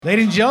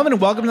Ladies and gentlemen,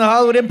 welcome to the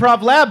Hollywood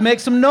Improv Lab. Make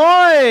some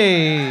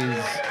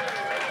noise.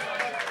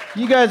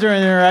 You guys are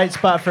in the right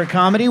spot for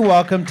comedy.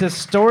 Welcome to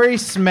Story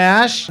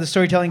Smash, the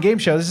storytelling game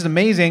show. This is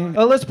amazing.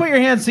 Let's put your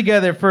hands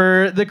together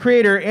for the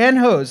creator and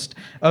host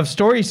of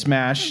Story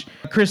Smash,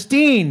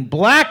 Christine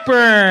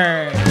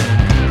Blackburn.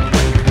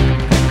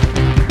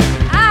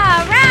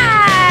 All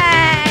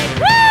right.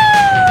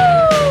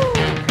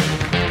 Woo!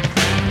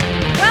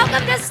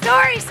 Welcome to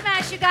Story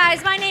Smash, you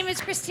guys. My name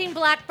is Christine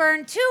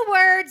Blackburn. 2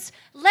 words,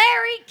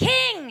 Larry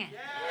King.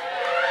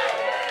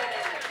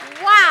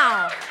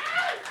 Wow.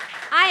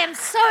 I am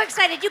so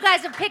excited. You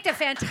guys have picked a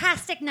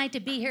fantastic night to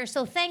be here,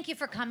 so thank you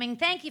for coming,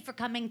 thank you for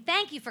coming,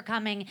 thank you for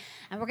coming.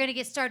 And we're going to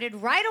get started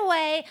right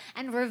away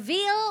and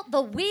reveal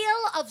the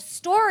Wheel of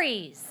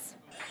Stories.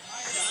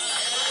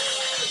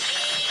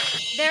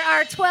 There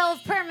are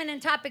 12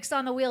 permanent topics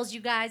on the wheels,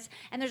 you guys,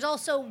 and there's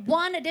also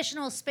 1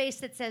 additional space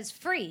that says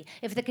free.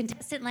 If the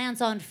contestant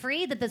lands on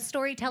free, that the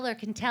storyteller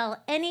can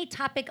tell any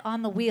topic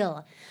on the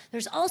wheel.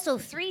 There's also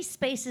 3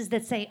 spaces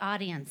that say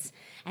audience,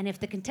 and if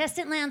the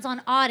contestant lands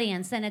on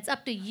audience, then it's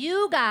up to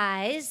you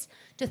guys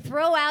to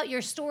throw out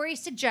your story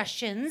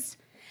suggestions,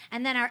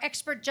 and then our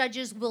expert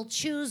judges will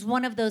choose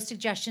one of those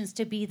suggestions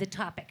to be the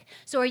topic.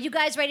 So are you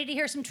guys ready to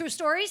hear some true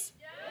stories?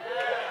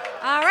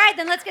 All right,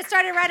 then let's get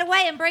started right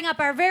away and bring up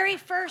our very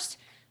first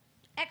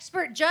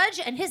expert judge,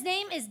 and his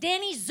name is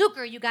Danny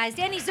Zuker, you guys.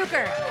 Danny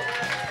Zuker.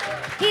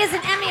 He is an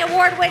Emmy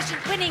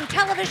Award-winning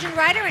television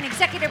writer and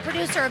executive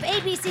producer of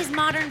ABC's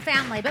Modern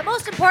Family. But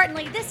most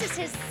importantly, this is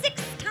his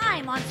 6th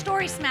time on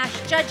Story Smash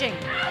judging.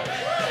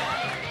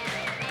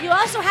 You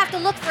also have to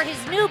look for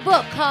his new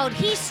book called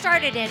He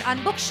Started It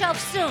on bookshelf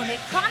soon. It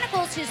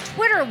chronicles his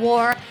Twitter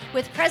war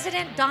with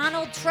President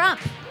Donald Trump.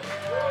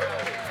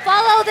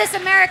 Follow this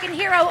American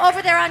hero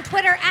over there on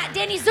Twitter at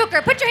Danny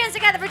Zuker. Put your hands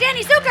together for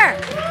Danny Zuker.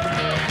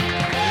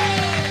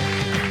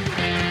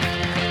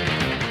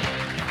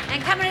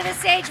 And coming to the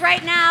stage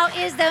right now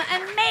is the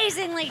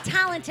amazingly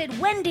talented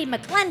Wendi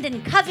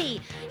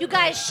McLendon-Covey. You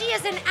guys, she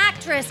is an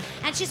actress,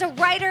 and she's a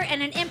writer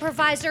and an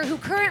improviser who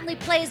currently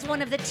plays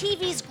one of the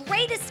TV's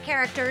greatest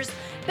characters,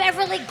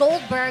 Beverly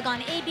Goldberg,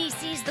 on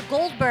ABC's The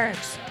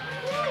Goldbergs.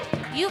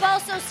 You've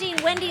also seen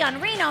Wendi on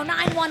Reno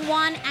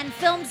 911 and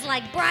films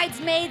like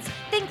Bridesmaids,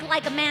 Think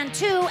Like a Man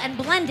 2, and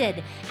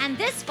Blended. And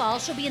this fall,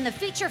 she'll be in the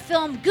feature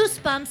film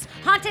Goosebumps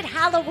Haunted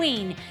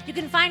Halloween. You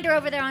can find her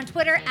over there on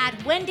Twitter at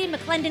Wendi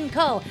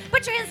McLendon-Co.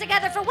 Put your hands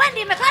together for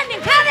Wendi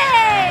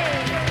McLendon-Covey!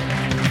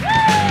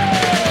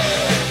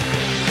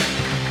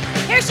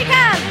 Here she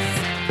comes.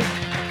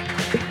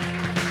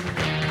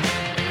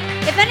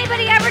 If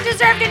anybody ever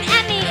deserved an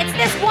Emmy, it's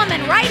this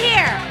woman right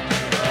here.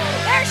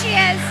 There she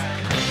is.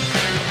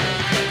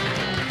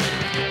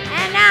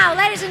 Now,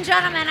 ladies and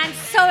gentlemen, I'm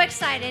so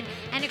excited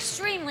and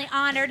extremely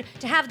honored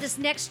to have this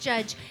next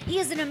judge. He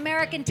is an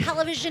American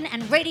television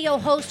and radio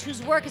host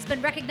whose work has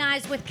been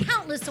recognized with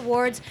countless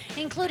awards,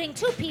 including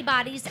 2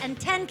 Peabodys and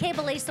 10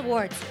 Cable Ace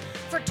Awards.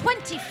 For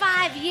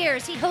 25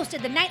 years, he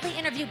hosted the nightly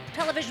interview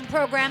television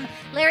program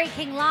Larry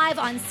King Live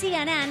on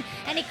CNN,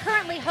 and he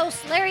currently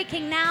hosts Larry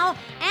King Now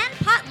and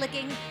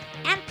Potlicking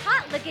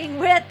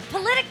with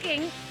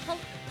Politicking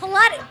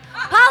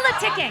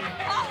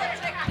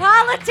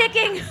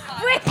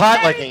with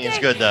Potlicking is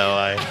good, though.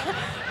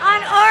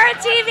 On Aura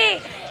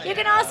TV. You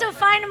can also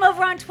find him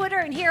over on Twitter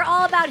and hear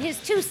all about his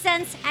 2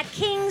 cents at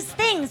King's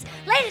Things.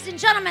 Ladies and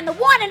gentlemen, the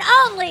one and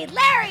only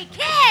Larry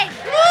King.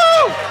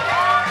 Woo!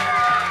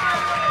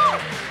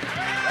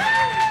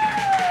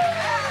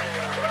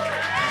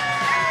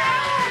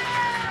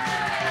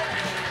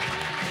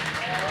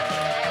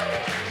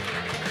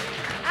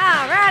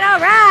 All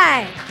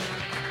right.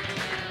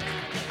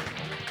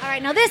 All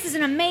right, now this is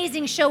an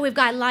amazing show we've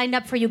got lined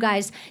up for you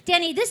guys.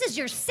 Danny, this is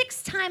your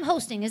 6th time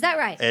hosting, is that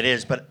right? It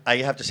is, but I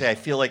have to say, I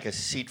feel like a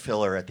seat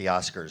filler at the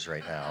Oscars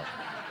right now.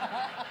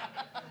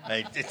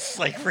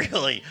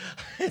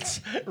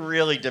 It's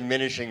really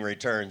diminishing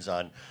returns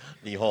on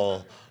the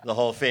whole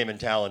fame and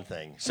talent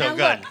thing. So now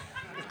good. Look.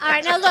 All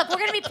right, now look, we're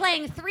going to be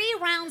playing 3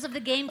 rounds of the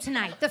game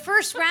tonight. The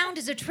first round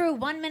is a true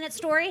 1-minute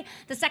story.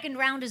 The second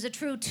round is a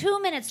true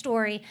 2-minute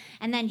story.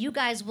 And then you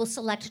guys will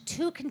select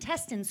 2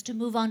 contestants to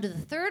move on to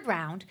the 3rd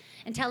round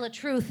and tell a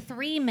true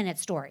 3-minute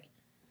story.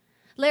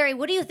 Larry,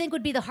 what do you think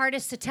would be the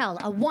hardest to tell?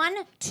 A 1,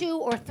 2,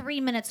 or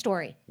 3-minute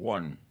story?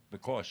 1,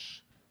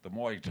 because the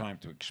more time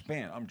to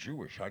expand. I'm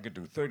Jewish. I could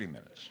do 30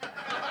 minutes.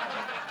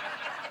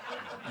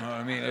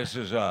 I mean, this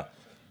is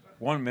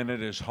 1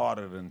 minute is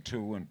harder than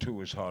 2, and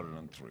 2 is harder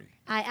than 3.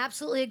 I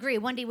absolutely agree.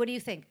 Wendi, what do you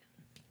think?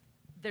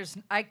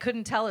 I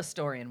couldn't tell a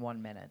story in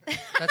 1 minute.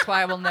 That's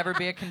why I will never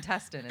be a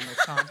contestant in this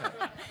contest.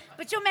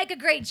 But you'll make a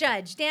great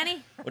judge.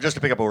 Danny? Well, just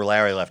to pick up where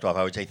Larry left off,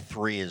 I would say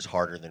 3 is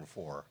harder than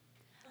 4.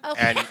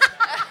 Okay.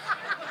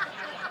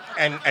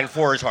 And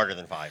 4 is harder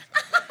than 5.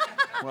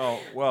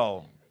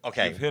 Well.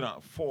 Okay. You've hit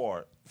on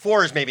 4.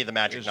 4 is maybe the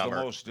magic It's number.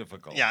 the most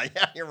difficult. Yeah,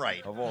 you're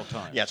right. Of all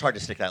time. Yeah, it's hard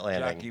to stick that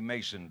landing. Jackie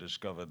Mason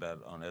discovered that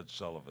on Ed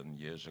Sullivan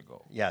years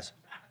ago. Yes.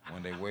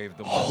 When they waved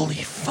the Holy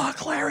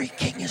fuck, Larry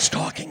King is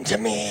talking to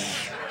me.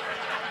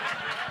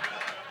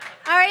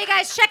 All right, you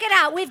guys, check it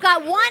out. We've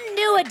got one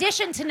new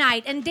addition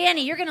tonight, and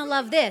Danny, you're gonna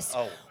love this.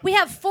 Oh. We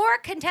have 4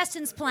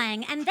 contestants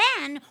playing, and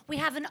then we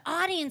have an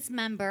audience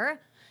member.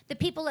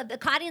 The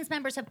audience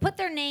members have put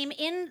their name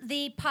in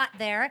the pot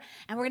there,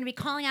 and we're gonna be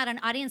calling out an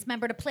audience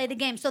member to play the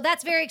game. So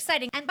that's very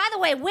exciting. And by the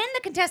way, when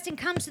the contestant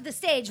comes to the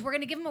stage, we're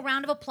gonna give them a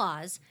round of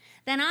applause.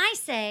 Then I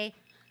say,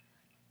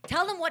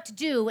 tell them what to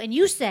do, and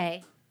you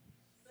say,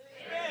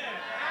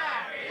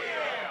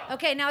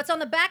 okay, now it's on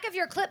the back of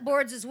your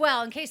clipboards as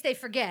well, in case they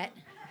forget.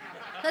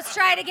 Let's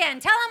try it again.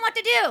 Tell them what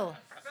to do.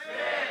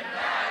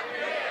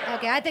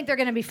 Okay, I think they're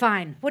going to be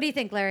fine. What do you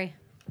think, Larry?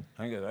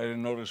 I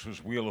didn't know this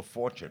was Wheel of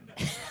Fortune.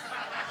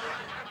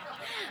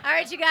 All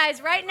right, you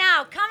guys, right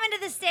now, coming to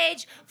the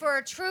stage for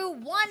a true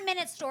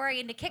 1-minute story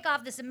and to kick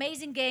off this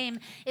amazing game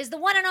is the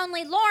one and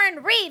only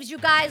Lauren Reeves, you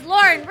guys.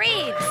 Lauren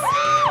Reeves.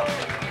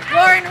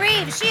 Lauren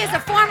Reeves, she is a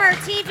former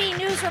TV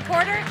news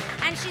reporter,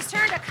 and she's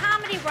turned a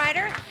comedy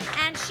writer,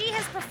 and she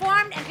has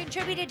performed and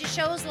contributed to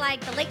shows like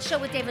The Late Show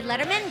with David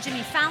Letterman,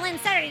 Jimmy Fallon,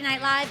 Saturday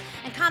Night Live,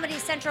 and Comedy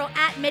Central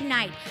at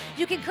midnight.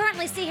 You can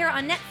currently see her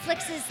on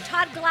Netflix's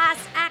Todd Glass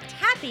Act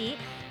Happy,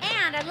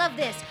 and I love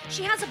this,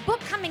 she has a book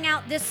coming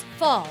out this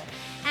fall.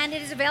 And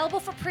it is available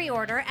for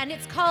pre-order, and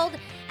it's called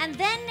And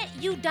Then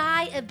You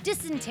Die of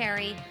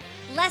Dysentery,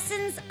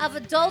 Lessons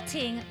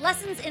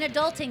in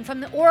Adulting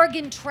from the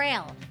Oregon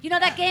Trail. You know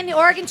that game, the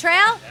Oregon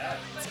Trail? Yeah.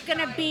 It's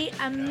gonna be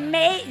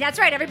amazing. That's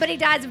right, everybody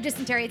dies of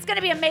dysentery. It's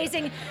gonna be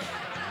amazing.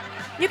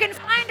 You can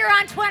find her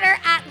on Twitter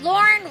at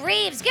Lauren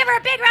Reeves. Give her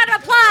a big round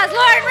of applause,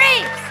 Lauren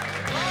Reeves.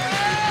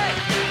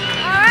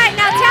 All right,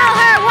 now tell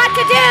her what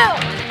to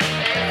do.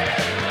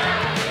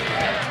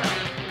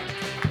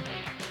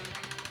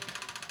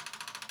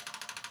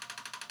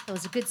 That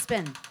was a good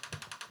spin.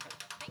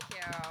 Thank you.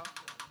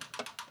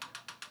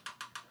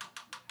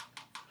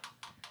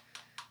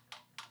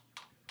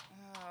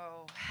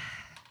 Oh.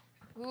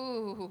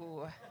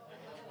 Ooh.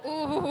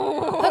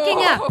 Hooking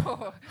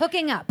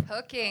up.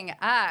 Hooking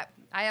up.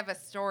 I have a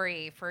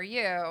story for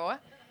you.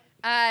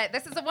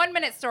 This is a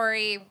 1-minute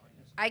story.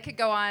 I could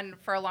go on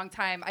for a long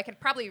time. I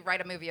could probably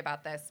write a movie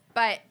about this.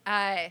 But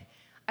I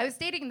was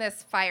dating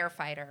this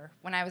firefighter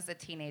when I was a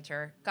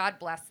teenager. God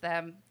bless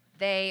them.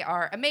 They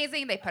are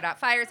amazing. They put out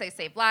fires. They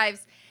save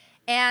lives.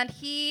 And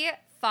he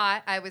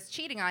thought I was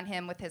cheating on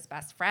him with his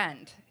best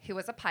friend, who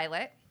was a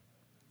pilot.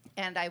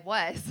 And I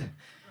was.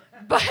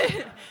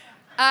 But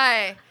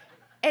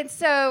and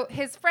so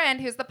his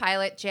friend, who's the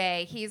pilot,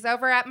 Jay, he's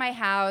over at my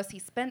house. He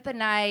spent the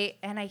night,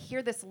 and I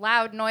hear this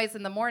loud noise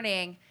in the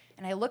morning.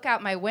 And I look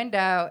out my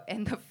window,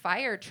 and the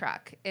fire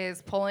truck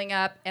is pulling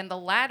up, and the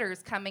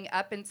ladder's coming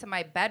up into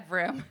my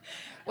bedroom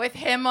with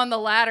him on the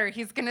ladder.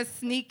 He's going to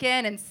sneak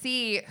in and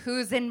see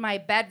who's in my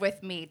bed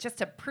with me just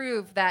to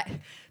prove that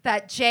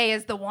Jay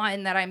is the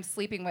one that I'm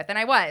sleeping with. And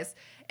I was.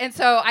 And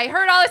so I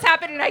heard all this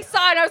happen, and I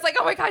saw it, and I was like,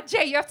 oh, my God,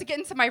 Jay, you have to get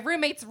into my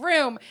roommate's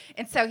room.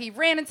 And so he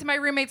ran into my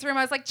roommate's room.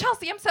 I was like,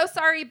 Chelsea, I'm so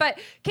sorry, but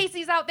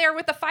Casey's out there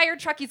with the fire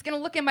truck. He's going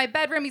to look in my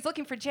bedroom. He's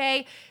looking for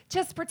Jay.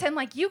 Just pretend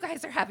like you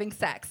guys are having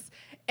sex.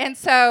 And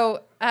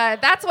so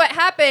that's what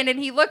happened, and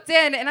he looked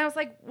in, and I was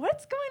like,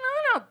 what's going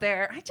on out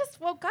there? I just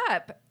woke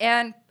up,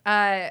 and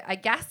I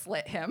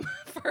gaslit him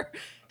for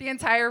the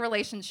entire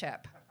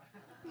relationship.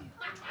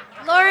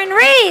 Lauren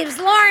Reeves.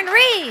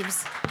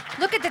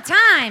 Look at the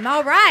time.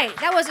 All right,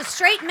 that was a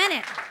straight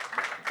minute.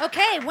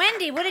 Okay,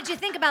 Wendi, what did you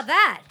think about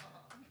that?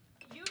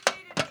 You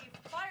dated a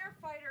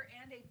firefighter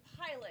and a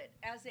pilot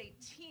as a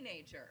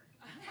teenager.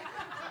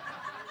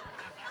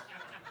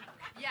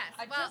 Yes.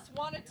 I just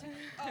wanted to.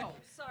 Oh,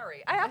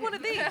 sorry. I have one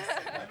of these.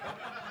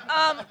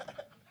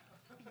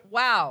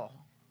 Wow.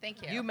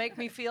 Thank you. You make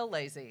me feel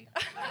lazy.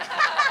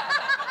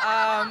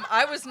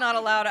 I was not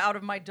allowed out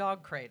of my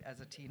dog crate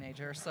as a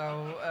teenager,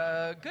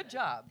 so good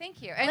job.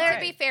 Thank you. And to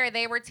be fair,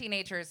 they were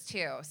teenagers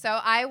too. So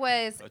I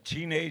was A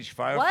teenage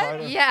firefighter?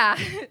 What? Yeah.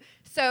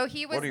 So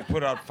he was. What, do you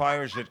put out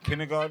fires at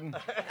kindergarten?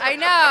 I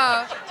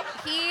know.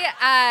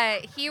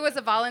 He was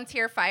a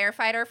volunteer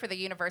firefighter for the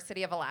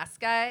University of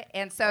Alaska,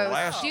 and so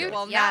Alaska.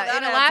 Well, yeah, now that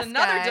in adds Alaska.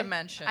 another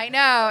dimension. I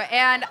know.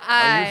 And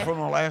Are you from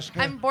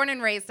Alaska? I'm born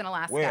and raised in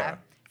Alaska. Where?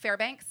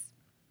 Fairbanks.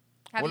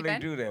 Have What you do they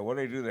been? do there? What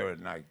do they do there at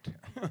night?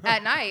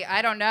 At night?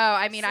 I don't know.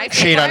 I mean, I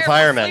Cheat on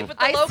firemen. Sleep with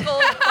the local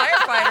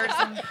firefighters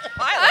and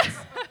pilots.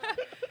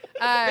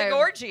 Big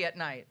orgy at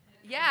night.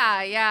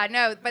 Yeah,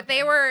 no, but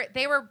they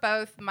were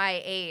both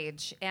my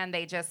age, and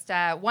they just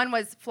one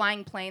was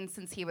flying planes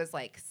since he was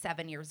like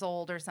 7 years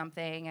old or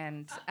something,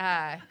 and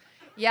the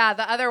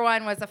other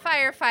one was a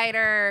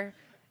firefighter,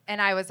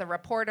 and I was a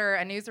reporter,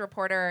 a news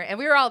reporter, and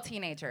we were all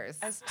teenagers.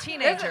 As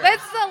teenagers.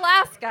 This is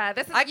Alaska.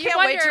 This is. I can't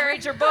wait to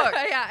read your book.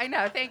 Yeah, I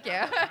know. Thank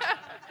you.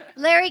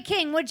 Larry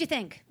King, what'd you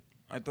think?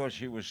 I thought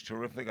she was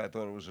terrific. I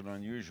thought it was an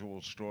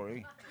unusual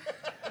story,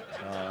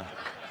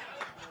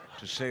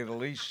 to say the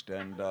least.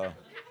 And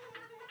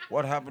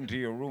what happened to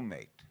your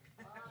roommate?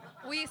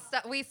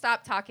 We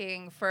stopped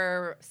talking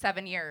for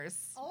 7 years.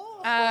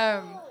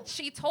 Oh.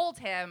 She told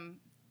him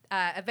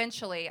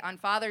eventually on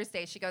Father's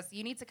Day. She goes,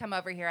 "You need to come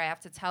over here. I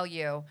have to tell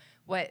you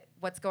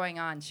what's going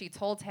on." She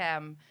told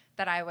him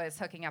that I was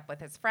hooking up with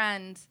his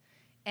friend,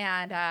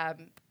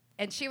 And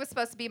she was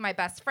supposed to be my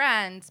best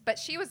friend, but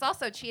she was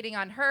also cheating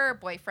on her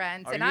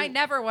boyfriend, and I you-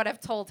 never would have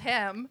told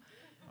him.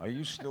 Are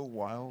you still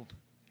wild?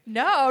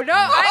 No.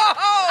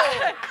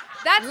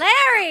 That's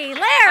Larry.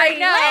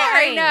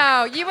 I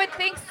know. You would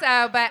think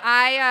so, but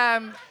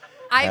I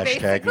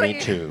Hashtag basically me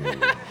too.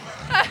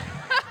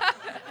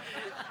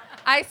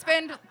 I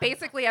spend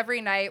basically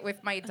every night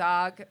with my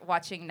dog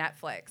watching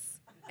Netflix,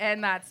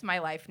 and that's my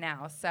life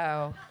now.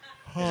 So.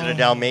 Is it a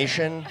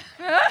Dalmatian?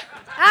 All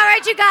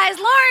right, you guys.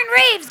 Lauren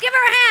Reeves. Give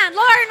her a hand.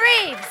 Lauren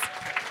Reeves.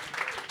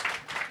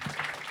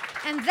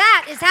 And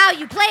that is how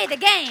you play the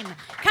game.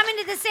 Coming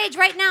to the stage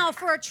right now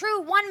for a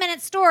true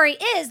 1-minute story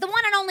is the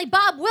one and only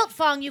Bob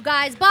Wiltfong, you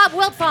guys. Bob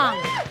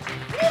Wiltfong.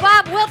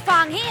 Bob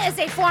Wiltfong, he is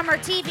a former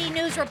TV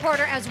news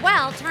reporter as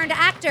well, turned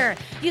actor.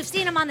 You've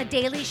seen him on The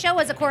Daily Show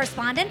as a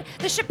correspondent,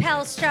 The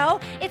Chappelle Show,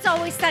 It's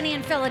Always Sunny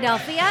in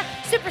Philadelphia,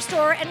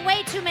 Superstore, and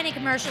way too many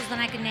commercials than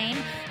I can name.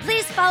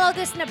 Please follow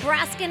this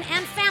Nebraskan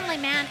and family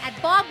man at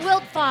Bob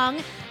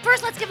Wiltfong.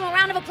 First, let's give him a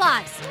round of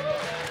applause.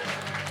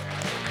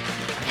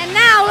 And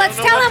now let's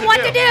tell him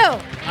what to do.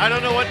 I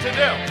don't know what to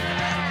do.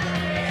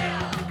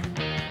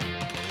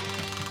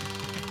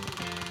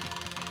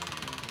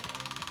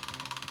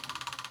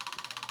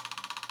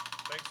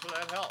 Thanks for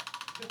that help.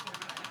 It's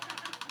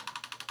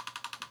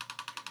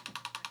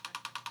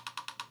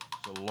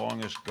the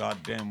longest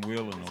goddamn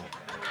wheel in the...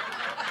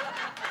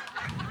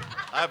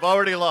 I've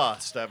already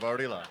lost.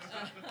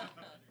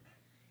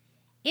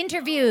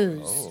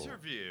 Interviews.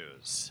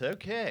 Interviews.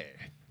 Okay.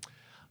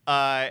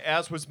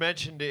 As was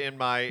mentioned in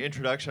my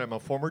introduction, I'm a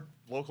former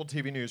local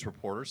TV news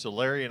reporter. So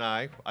Larry and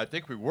I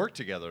think we worked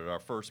together at our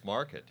first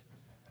market.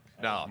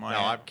 No,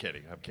 I'm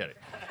kidding.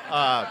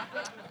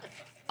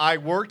 I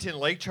worked in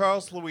Lake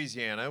Charles,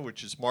 Louisiana,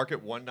 which is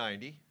market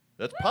 190.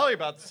 That's probably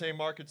about the same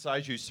market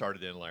size you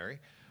started in, Larry.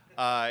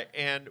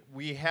 And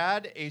we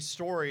had a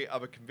story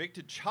of a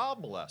convicted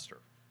child molester.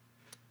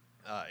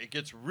 It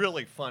gets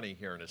really funny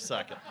here in a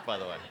second, by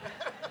the way.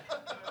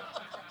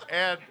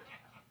 And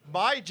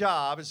my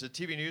job as a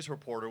TV news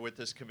reporter with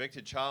this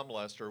convicted child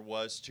molester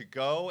was to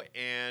go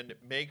and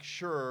make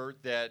sure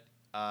that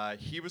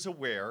he was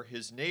aware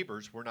his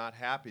neighbors were not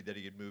happy that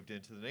he had moved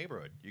into the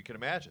neighborhood. You can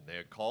imagine. They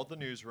had called the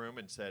newsroom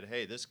and said,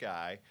 hey, this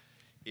guy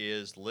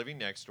is living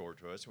next door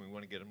to us, and we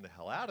want to get him the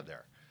hell out of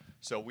there.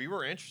 So we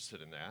were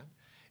interested in that.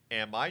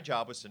 And my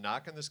job was to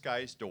knock on this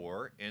guy's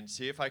door and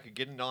see if I could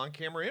get an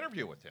on-camera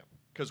interview with him.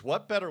 Because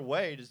what better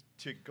way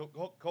to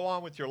go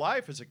on with your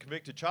life as a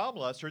convicted child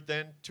molester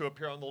than to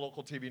appear on the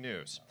local TV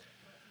news?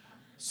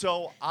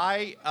 So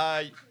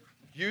I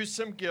used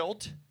some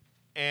guilt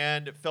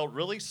and felt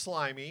really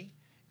slimy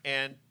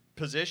and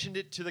positioned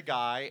it to the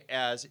guy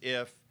as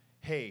if,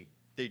 hey,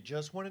 they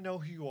just want to know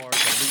who you are, they'll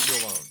leave you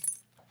alone.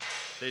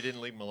 They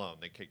didn't leave him alone.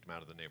 They kicked him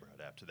out of the neighborhood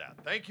after that.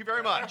 Thank you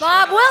very much.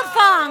 Bob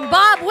Wiltfong.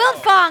 Bob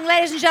Wiltfong,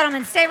 ladies and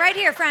gentlemen. Stay right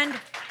here, friend.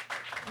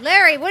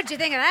 Larry, what did you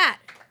think of that?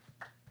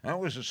 That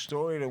was a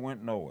story that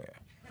went nowhere.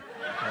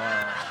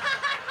 I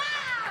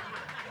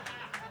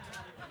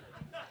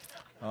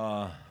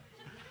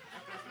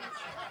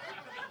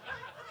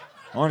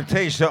want to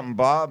tell you something,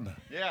 Bob.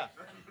 Yeah.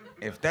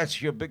 If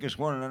that's your biggest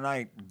one of the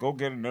night, go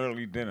get an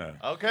early dinner.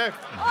 Okay.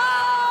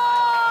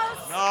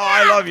 Oh, No,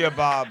 I love you,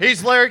 Bob.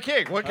 He's Larry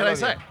King. What can I love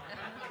say? you.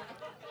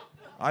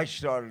 I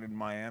started in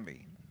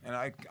Miami, and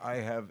I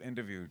have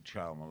interviewed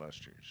child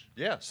molesters.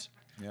 Yes.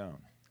 Yeah.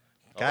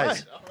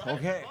 Guys,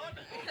 Okay.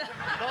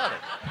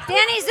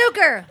 Danny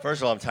Zuker.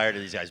 first of all, I'm tired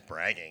of these guys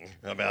bragging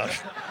about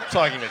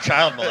talking to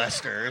child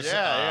molesters.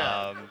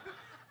 Yeah.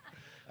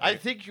 I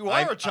think you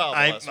are a child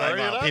molester.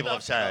 Well, people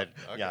have said,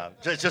 Okay. yeah,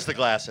 just the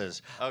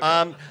glasses.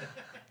 Okay.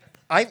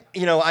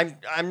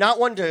 I'm not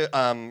one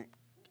to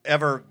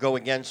ever go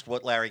against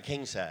what Larry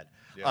King said.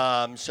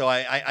 Yeah. So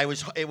I'm going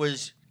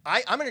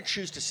to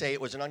choose to say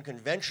it was an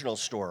unconventional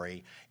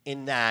story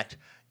in that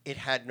it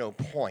had no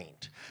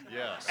point.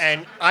 Yes.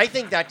 And I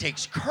think that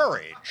takes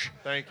courage.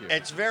 Thank you.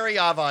 It's very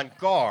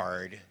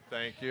avant-garde.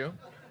 Thank you.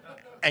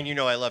 And you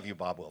know I love you,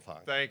 Bob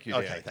Wiltfong. Thank you,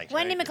 Okay, Dan. thank you.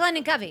 Wendi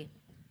McLendon-Covey.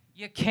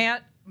 You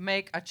can't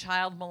make a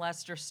child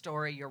molester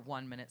story your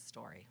 1-minute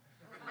story.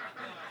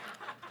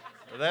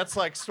 That's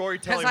like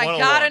storytelling Because I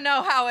 101. gotta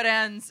know how it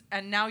ends,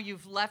 and now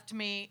you've left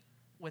me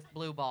with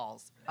blue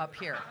balls up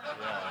here.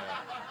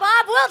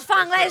 Bob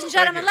Wiltfong, ladies and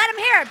gentlemen. Let him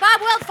hear it.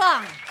 Bob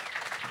Wiltfong.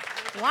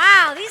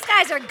 Wow, these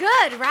guys are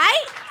good,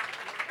 right?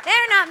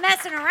 They're not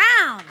messing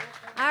around.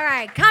 All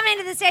right, coming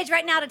to the stage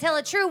right now to tell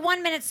a true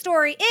 1-minute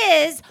story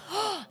is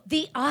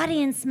the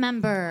audience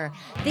member.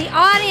 The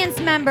audience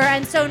member.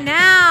 And so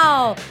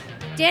now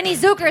Danny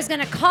Zuker is going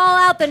to call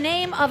out the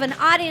name of an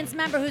audience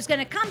member who's going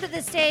to come to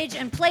the stage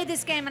and play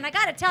this game. And I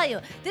got to tell you,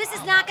 this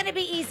is not going to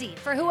be easy.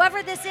 For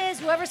whoever this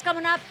is, whoever's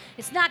coming up,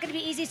 it's not going to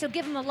be easy, so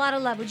give them a lot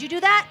of love. Would you do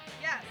that?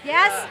 Yes.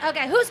 Yes?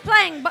 Okay, who's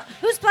playing?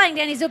 Who's playing,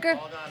 Danny Zuker?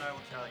 Hold on, I will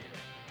tell you.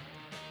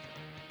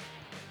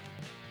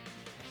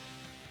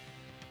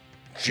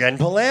 Jen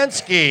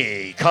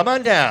Polansky, come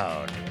on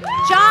down.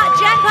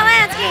 Jen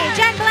Polansky.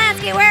 Jen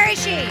Polansky, where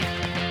is she?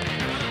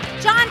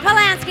 Jon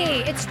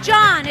Polansky. It's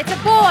John. It's a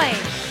boy.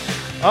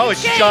 Oh,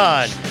 it's changed.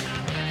 John.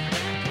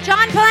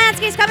 Jon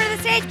Polansky's coming to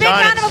the stage. Big John,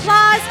 round of it's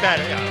applause.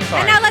 better, yeah, And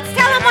sorry. now let's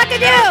tell him what to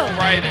do.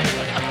 Right.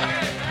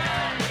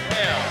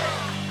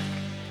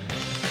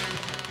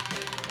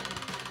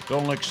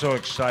 Don't look so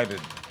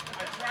excited.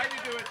 I tried to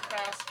do it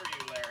fast for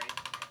you, Larry.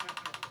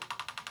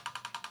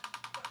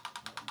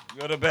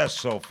 You're the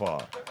best so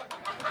far.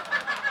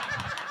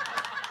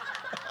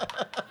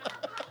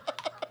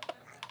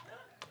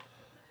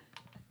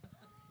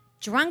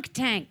 Drunk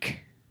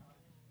tank.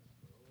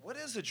 What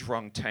is a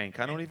drunk tank?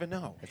 I don't even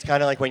know. It's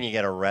kind of like when you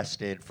get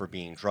arrested for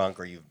being drunk,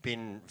 or you've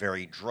been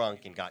very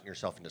drunk and gotten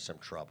yourself into some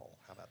trouble.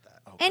 How about that?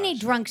 Oh, Any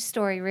gosh. drunk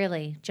story,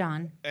 really,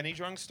 John. Any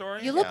drunk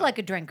story? You look Yeah. like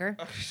a drinker.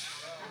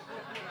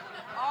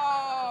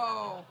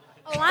 Oh.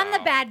 Oh, I'm the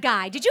bad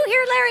guy. Did you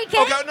hear Larry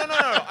King? Okay,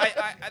 no.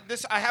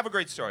 I have a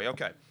great story.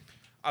 Okay.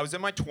 I was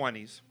in my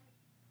 20s,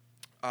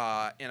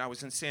 and I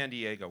was in San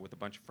Diego with a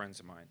bunch of friends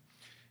of mine.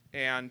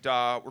 And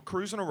we're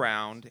cruising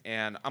around,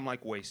 and I'm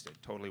like wasted,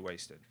 totally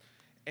wasted.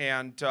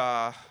 And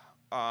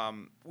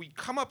we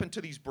come up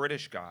into these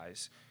British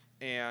guys,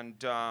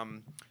 and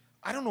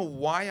I don't know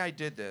why I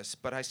did this,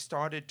 but I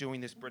started doing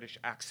this British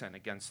accent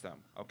against them,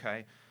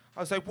 okay? I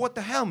was like, what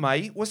the hell,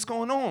 mate? What's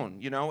going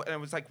on? You know, and it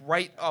was like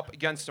right up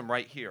against them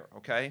right here,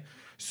 okay?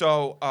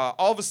 So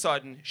all of a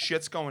sudden,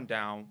 shit's going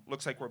down.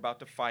 Looks like we're about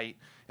to fight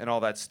and all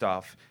that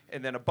stuff.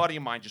 And then a buddy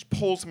of mine just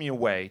pulls me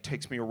away,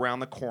 takes me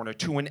around the corner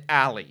to an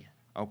alley,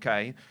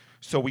 okay?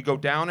 So we go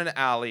down an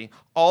alley.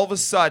 All of a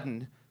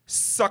sudden,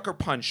 sucker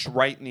punch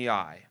right in the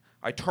eye.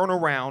 I turn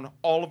around.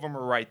 All of them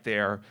are right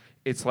there.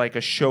 It's like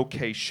a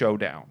showcase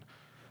showdown.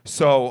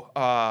 So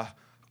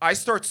I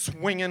start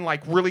swinging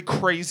like really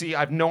crazy.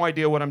 I have no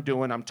idea what I'm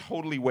doing. I'm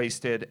totally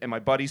wasted, and my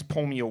buddies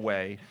pull me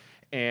away,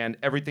 and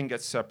everything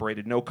gets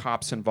separated. No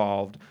cops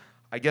involved.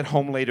 I get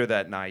home later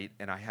that night,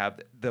 and I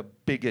have the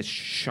biggest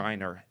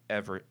shiner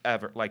ever,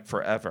 like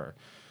forever.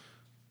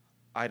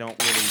 I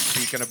don't really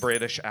speak in a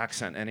British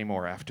accent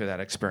anymore after that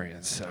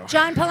experience. So.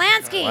 Jon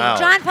Polansky. Wow.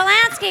 Jon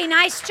Polansky,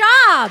 nice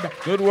job.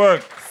 Good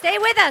work. Stay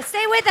with us.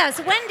 Stay with us.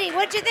 Wendy,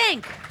 what'd you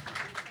think?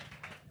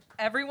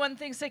 Everyone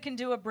thinks they can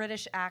do a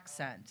British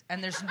accent,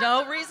 and there's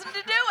no reason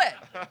to do it.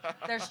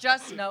 There's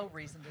just no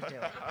reason to do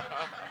it.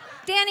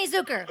 Danny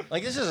Zuker.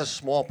 Like, this is a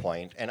small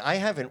point, and I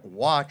haven't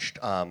watched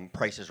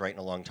Price is Right in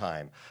a long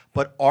time,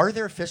 but are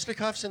there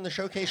fisticuffs in the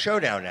Showcase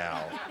Showdown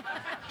now?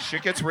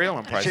 Shit gets real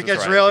in Price Shit is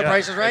gets Right. real in Yeah,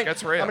 Price is Right? It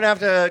gets real. I'm going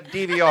to have to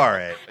DVR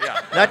it.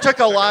 Yeah. That took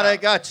a lot of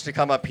guts to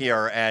come up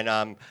here, and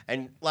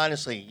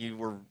honestly, you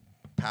were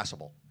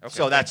passable. Okay,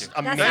 So that's thank you.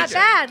 amazing. That's not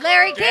bad.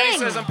 Larry Danny King.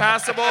 says I'm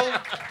passable.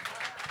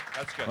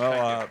 That's good.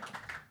 Well,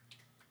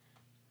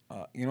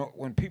 you know,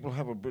 when people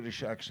have a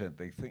British accent,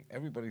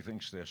 everybody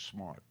thinks they're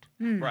smart.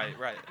 Right.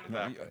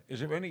 Now, is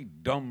there any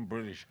dumb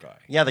British guy?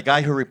 Yeah, the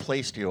guy who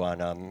replaced you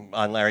on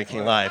Larry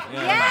King Live.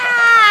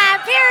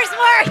 Yeah, Piers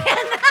Morgan.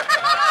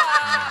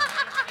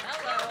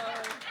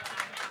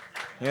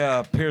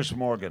 Yeah, Piers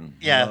Morgan.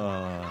 Yeah.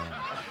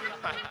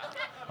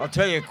 I'll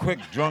tell you a quick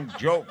drunk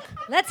joke.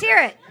 Let's hear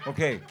it.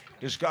 Okay,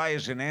 this guy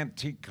is an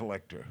antique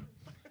collector,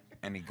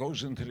 and he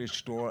goes into this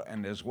store,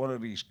 and there's one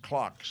of these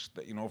clocks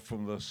that, you know,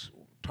 from the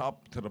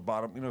top to the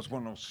bottom, you know, it's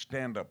one of those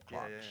stand-up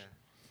clocks. Yeah.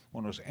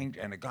 One of those,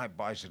 and the guy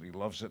buys it, he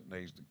loves it, and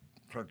the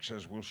clerk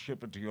says, we'll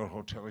ship it to your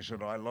hotel. He said,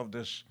 oh, I love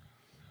this,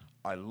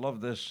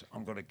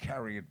 I'm going to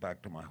carry it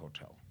back to my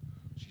hotel.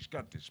 So he's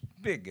got this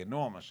big,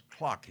 enormous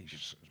clock, he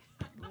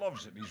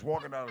loves it. He's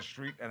walking down the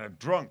street, and a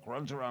drunk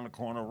runs around the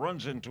corner,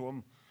 runs into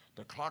him,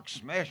 the clock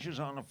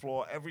smashes on the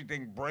floor,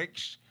 everything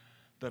breaks.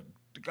 The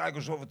guy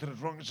goes over to the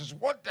drunk and says,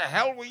 what the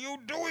hell were you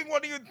doing?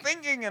 What are you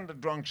thinking? And the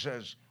drunk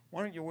says,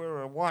 why don't you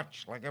wear a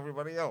watch like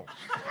everybody else?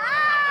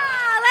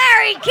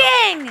 Larry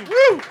King.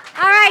 Woo.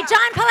 All right,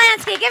 Jon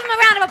Polansky. Give him a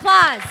round of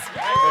applause.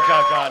 Good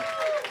job, John.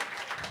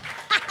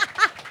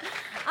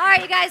 All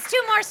right, you guys, 2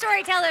 more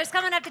storytellers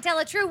coming up to tell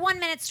a true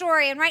 1-minute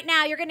story. And right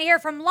now, you're going to hear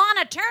from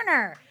Lahna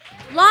Turner.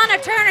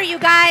 Lahna Turner, you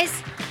guys.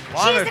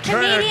 Lahna She's a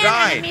Turner comedian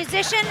died. and a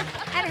musician,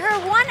 and her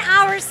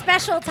 1-hour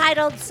special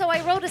titled So I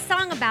Wrote a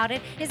Song About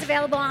It is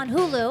available on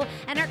Hulu,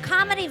 and her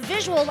comedy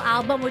visual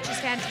album, which is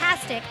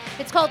fantastic,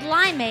 it's called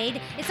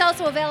Limeade. It's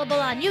also available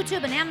on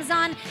YouTube and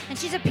Amazon, and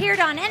she's appeared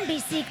on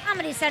NBC,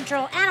 Comedy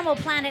Central, Animal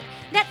Planet,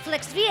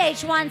 Netflix,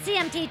 VH1,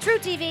 CMT, True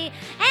TV,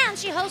 and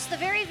she hosts the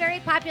very,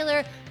 very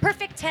popular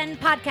Perfect 10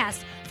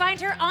 podcast.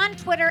 Find her on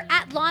Twitter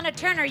at Lahna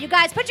Turner. You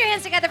guys, put your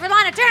hands together for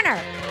Lahna Turner.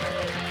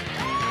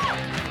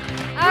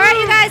 All right,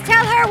 you guys,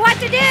 tell her what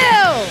to do.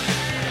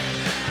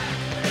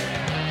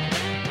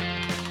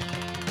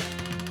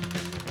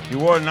 You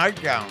wore a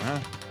nightgown, huh?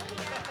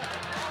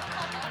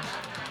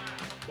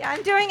 Yeah,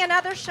 I'm doing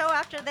another show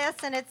after this,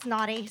 and it's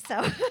naughty,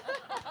 so.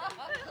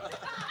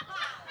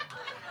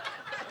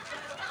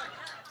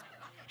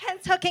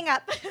 Hence hooking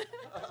up.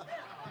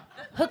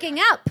 Hooking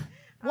up.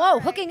 Whoa,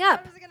 Right, hooking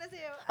up. What was I gonna do?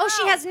 Oh,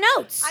 she has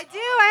notes. I do.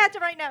 I had to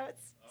write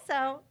notes.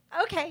 So,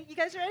 okay, you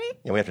guys ready?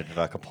 Yeah, we have to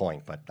deduct a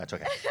point, but that's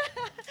okay.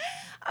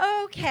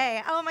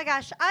 Okay. Oh my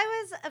gosh, I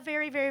was a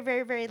very, very,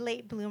 very, very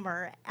late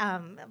bloomer.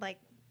 Like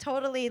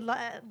totally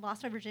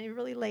lost my virginity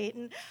really late.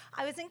 And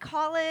I was in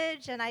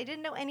college, and I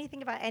didn't know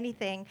anything about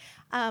anything.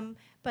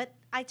 But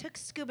I took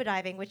scuba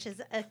diving, which is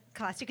a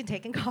class you can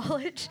take in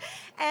college.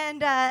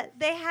 And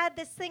they had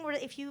this thing where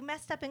if you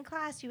messed up in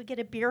class, you would get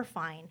a beer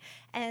fine.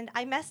 And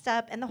I messed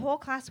up, and the whole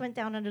class went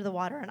down under the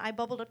water. And I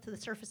bubbled up to the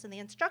surface, and the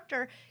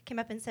instructor came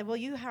up and said, well,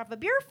 you have a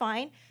beer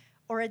fine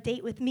or a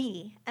date with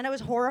me. And I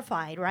was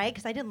horrified, right?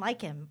 Because I didn't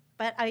like him.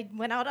 But I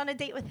went out on a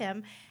date with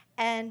him.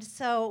 And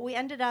so we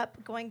ended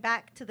up going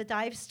back to the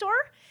dive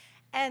store.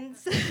 And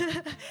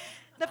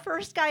the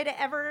first guy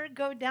to ever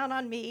go down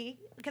on me,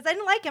 because I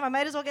didn't like him, I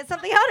might as well get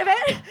something out of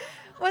it,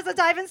 was a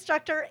dive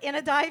instructor in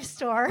a dive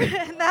store.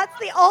 And that's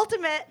the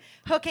ultimate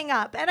hooking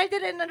up. And I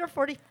did it in under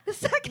 40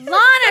 seconds.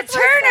 Lahna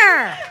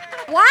Turner!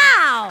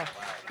 Wow!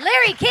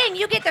 Larry King,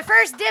 you get the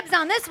first dibs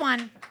on this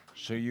one.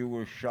 So you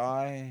were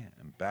shy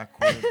and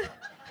backward,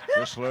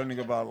 just learning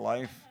about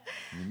life.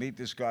 You meet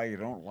this guy you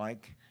don't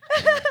like,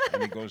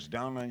 and he goes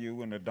down on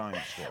you in a dime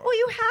store. Well,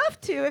 you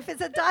have to. If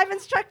it's a dive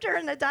instructor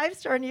in a dive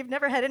store and you've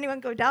never had anyone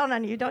go down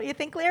on you, don't you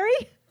think,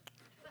 Larry?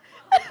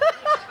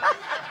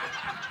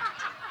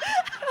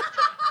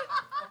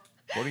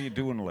 What are you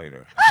doing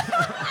later?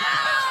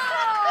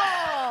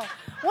 Oh,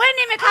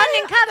 Wendi,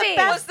 McLendon-Covey.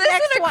 Was this an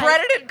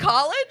accredited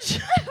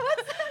college?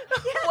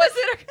 Was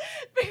it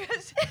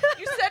because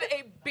you said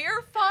a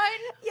beer fine?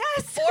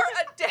 Yes. For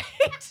a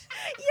date?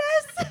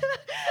 Yes.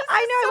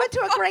 I know. I went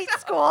to a great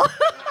school.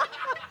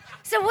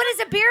 So what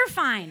is a beer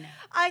fine?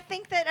 I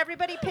think that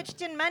everybody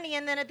pitched in money,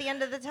 and then at the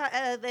end of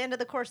the end of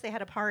the course, they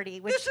had a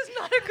party. Which This is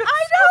not a good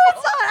I know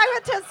it's not. I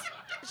went to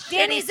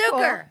Danny shitty school.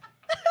 Zuker.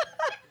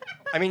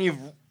 I mean, you've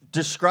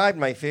described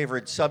my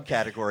favorite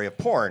subcategory of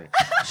porn.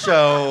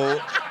 So,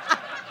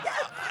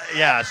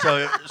 yeah,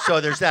 so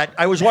there's that.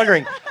 I was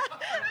wondering,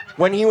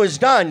 when he was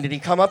done, did he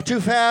come up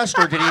too fast,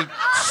 or did he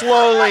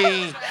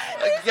slowly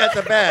get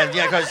the bend?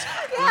 Yeah, because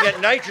you get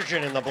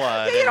nitrogen in the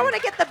blood. Yeah, you don't want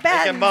to get the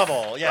bend. It can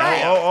bubble. Yeah. Right.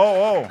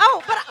 Yeah.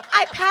 Oh, but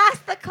I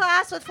passed the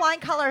class with flying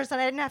colors, and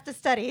I didn't have to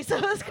study, so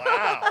it was cool.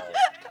 Wow.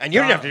 And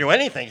you didn't have to do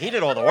anything. He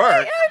did all the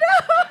work. I know.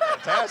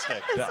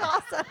 Fantastic. It's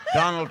awesome.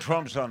 Donald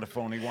Trump's on the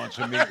phone. He wants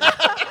to meet you.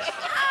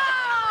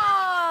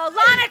 Oh,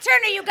 Lahna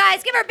Turner, you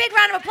guys. Give her a big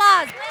round of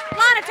applause.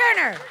 Lahna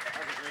Turner.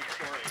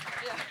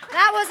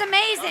 That was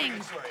amazing.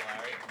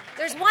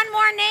 There's one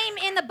more name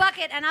in the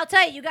bucket, and I'll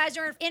tell you, you guys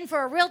are in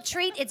for a real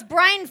treat. It's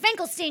Brian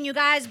Finkelstein, you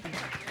guys.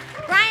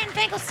 Brian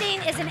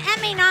Finkelstein is an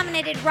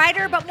Emmy-nominated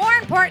writer, but more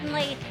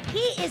importantly, he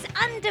is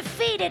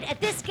undefeated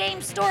at this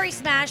game, Story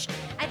Smash.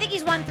 I think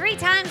he's won 3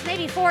 times,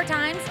 maybe 4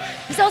 times.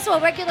 He's also a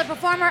regular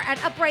performer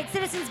at Upright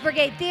Citizens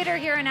Brigade Theater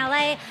here in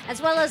LA,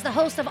 as well as the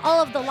host of all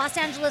of the Los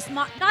Angeles,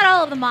 not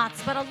all of the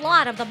Moths, but a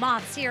lot of the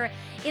Moths here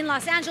in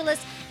Los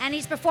Angeles. And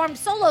he's performed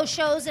solo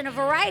shows in a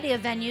variety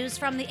of venues,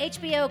 from the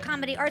HBO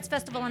Comedy Arts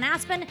Festival in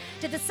Aspen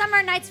to the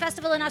Summer Nights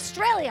Festival in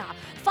Australia.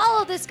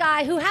 Follow this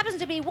guy, who happens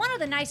to be one of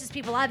the nicest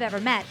people I've ever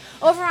met,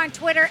 over on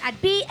Twitter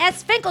at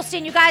BS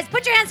Finkelstein. You guys,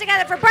 put your hands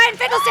together for Brian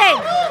Finkelstein.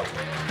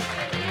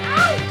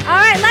 All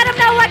right, let him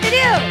know what to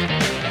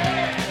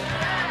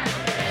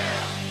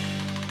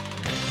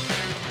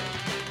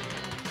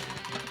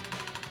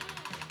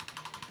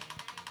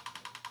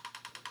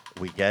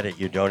do. We get it.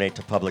 You donate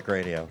to public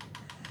radio.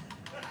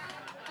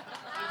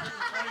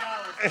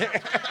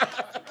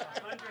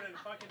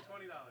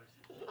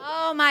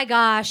 Oh my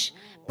gosh.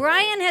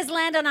 Brian has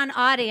landed on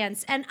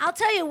audience. And I'll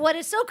tell you what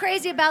is so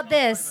crazy about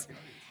this,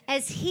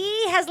 as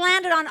he has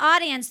landed on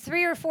audience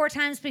 3 or 4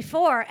 times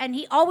before, and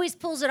he always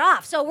pulls it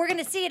off. So we're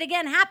going to see it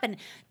again happen.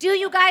 Do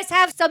you guys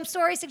have some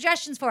story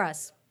suggestions for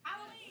us?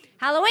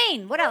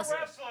 Halloween. What else?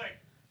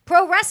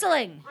 Pro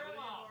wrestling.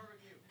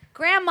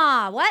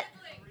 Grandma. What?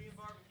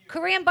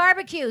 Korean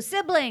barbecue.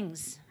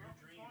 Siblings.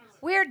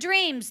 Weird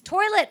dreams.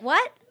 Toilet.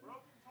 What?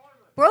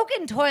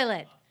 Broken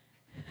toilet.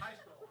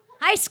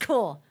 High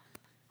school.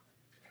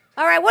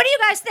 All right, what do you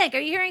guys think? Are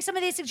you hearing some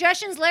of these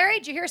suggestions? Larry,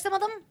 did you hear some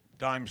of them?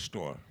 Dime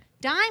store.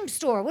 Dime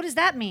store. What does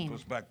that mean?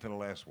 Goes back to the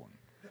last one.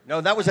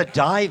 No, that was a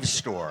dive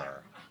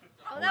store.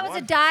 Oh, that was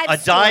a dive A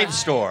store. dive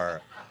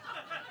store.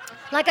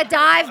 Like a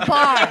dive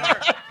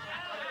bar.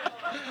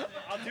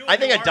 I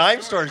think a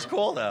dive store is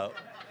cool, though.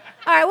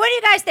 All right, what do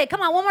you guys think?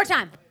 Come on, one more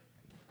time.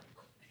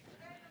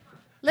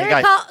 Larry,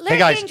 guys. Larry Hey,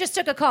 guys. King just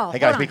took a call. Hey,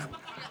 guys, Hold on.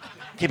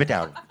 keep it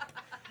down.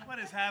 What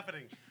is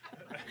happening?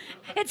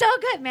 It's all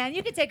good, man.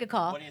 You can take a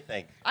call. What do you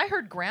think? I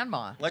heard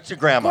grandma. Let's do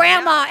grandma.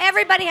 Grandma.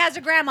 Everybody has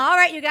a grandma. All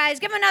right, you guys.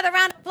 Give him another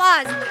round of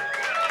applause. All right,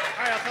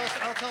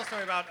 I'll tell a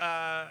story about.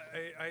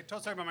 I told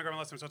a story about my grandma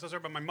last time, so I'll tell a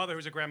story about my mother,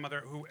 who's a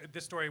grandmother. Who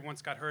this story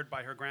once got heard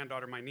by her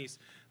granddaughter, my niece,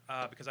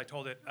 because I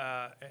told it,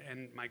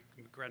 and my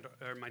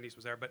my niece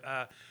was there. But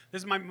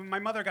this is my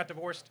mother got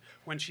divorced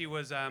when she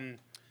was when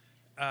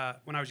I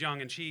was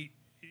young, and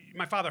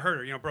my father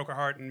hurt her, broke her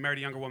heart, and married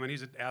a younger woman.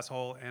 He's an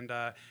asshole and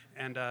a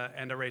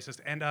racist,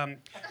 and a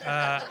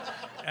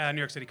New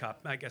York City cop.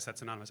 I guess that's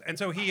synonymous. And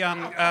so he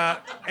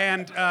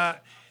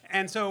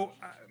so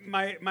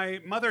my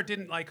mother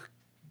didn't like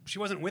she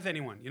wasn't with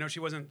anyone. You know, she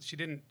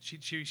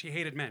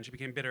hated men. She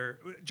became bitter,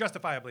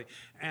 justifiably.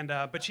 And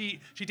but she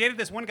dated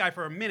this one guy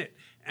for a minute,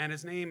 and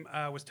his name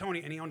was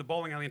Tony, and he owned a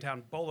bowling alley in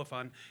town, Bowl of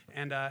Fun,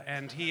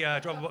 and he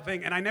drove a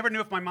thing. And I never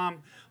knew if my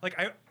mom, like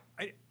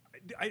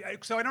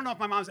so I don't know if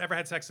my mom's ever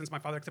had sex since my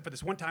father, except for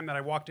this one time that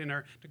I walked in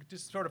her. It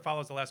just sort of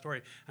follows the last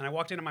story. And I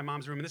walked into my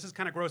mom's room, and this is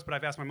kind of gross, but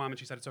I've asked my mom, and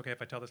she said it's okay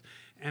if I tell this.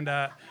 And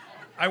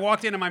I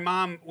walked in, and my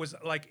mom was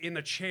like in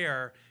a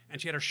chair, and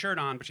she had her shirt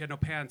on, but she had no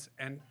pants,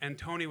 and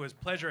Tony was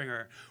pleasuring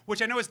her,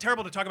 which I know is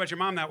terrible to talk about your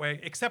mom that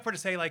way, except for to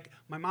say, like,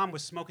 my mom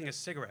was smoking a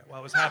cigarette while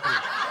it was happening.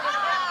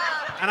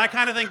 And I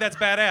kind of think that's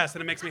badass,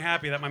 and it makes me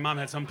happy that my mom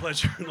had some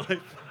pleasure in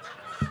life.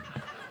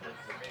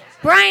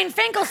 Brian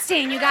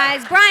Finkelstein, you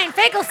guys. Brian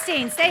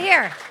Finkelstein, stay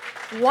here.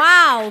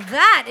 Wow,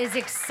 that is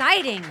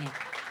exciting.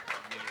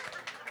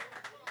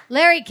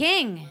 Larry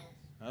King.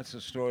 That's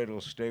a story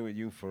that'll stay with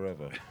you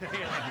forever.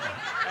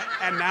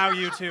 And now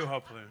you too,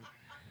 hopefully.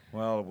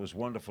 Well, it was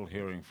wonderful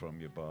hearing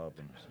from you, Bob,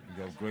 and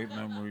you got great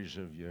memories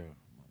of your mother.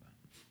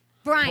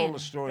 Brian. I told the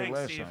story Thanks,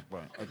 last Steve. night,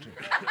 Brian.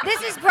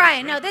 This is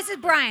Brian. No, this is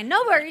Brian.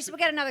 No worries. We'll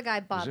get another guy,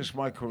 Bob. Is this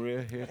my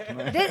career here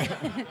tonight? This-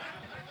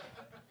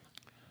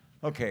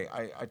 Okay,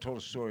 I told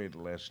a story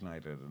last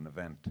night at an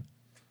event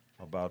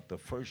about the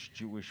first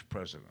Jewish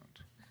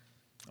president.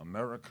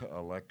 America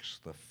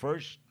elects the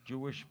first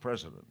Jewish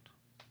president,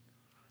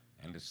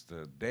 and it's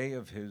the day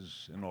of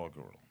his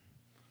inaugural.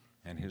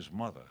 And his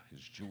mother,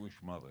 his Jewish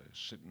mother, is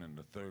sitting in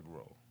the third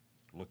row,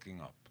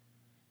 looking up.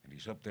 And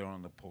he's up there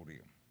on the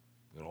podium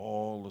with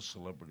all the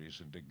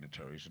celebrities and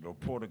dignitaries. And the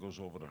reporter goes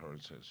over to her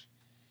and says,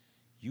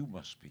 "You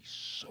must be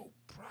so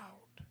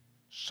proud,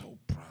 so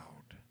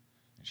proud."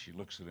 And she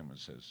looks at him and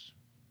says,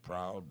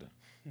 "Proud?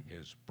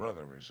 His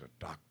brother is a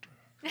doctor."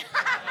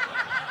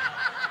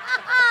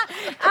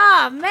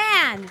 Oh,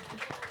 man.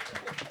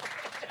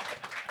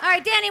 All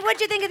right, Danny,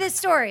 what'd you think of this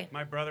story?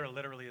 My brother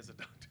literally is a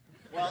doctor.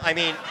 Well, I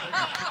mean,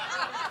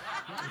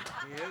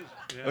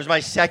 it was my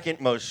second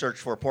most searched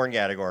for porn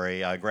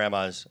category,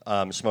 grandma's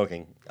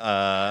smoking.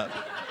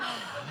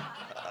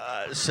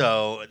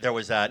 So there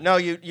was that. No,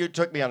 you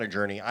took me on a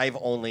journey. I've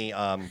only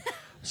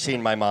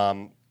seen my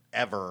mom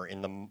ever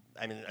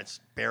I mean, it's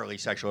barely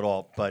sexual at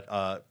all,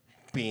 but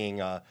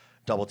being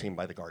double teamed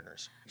by the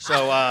gardeners.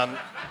 So,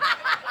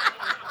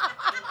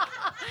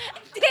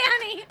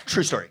 Danny.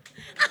 true story.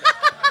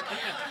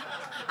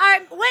 All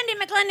right, Wendi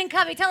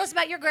McLendon-Covey, tell us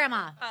about your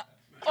grandma.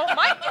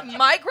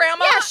 My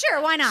grandma? Yeah,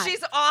 sure, why not?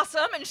 She's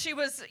awesome, and she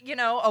was,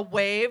 a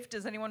wave.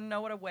 Does anyone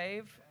know what a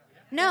wave?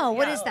 No,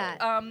 what is that?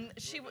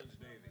 She was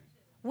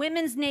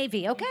Women's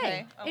Navy. Okay.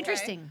 Okay.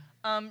 Interesting.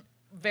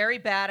 Very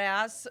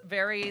badass,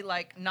 very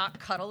not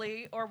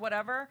cuddly or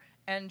whatever.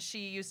 And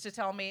she used to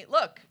tell me,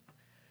 "Look,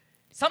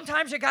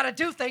 sometimes you got to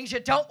do things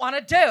you don't want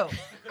to do.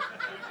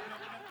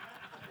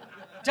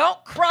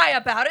 Don't cry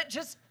about it,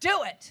 just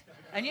do it."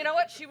 And you know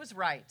what? She was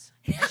right.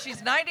 And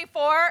she's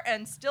 94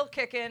 and still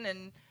kicking,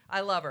 and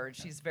I love her.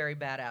 She's very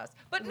badass.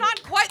 But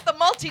not quite the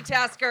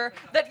multitasker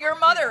that your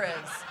mother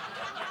is.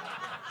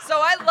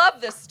 So I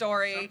love this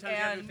story. Sometimes you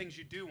have to do things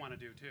you do want to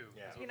do, too.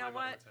 Yeah. You know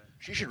what?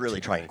 She should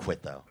really try and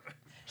quit, though.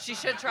 She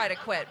should try to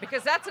quit,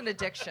 because that's an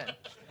addiction.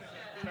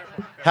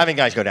 Having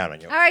guys go down on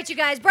you. All right, you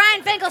guys.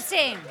 Brian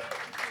Finkelstein.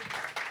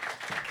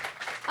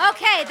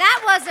 Okay,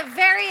 that was a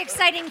very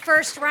exciting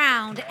first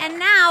round. And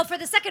now, for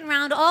the second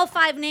round, all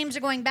 5 names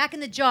are going back in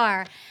the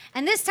jar.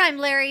 And this time,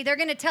 Larry, they're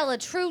going to tell a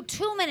true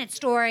 2-minute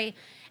story.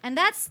 And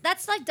that's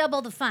like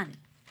double the fun.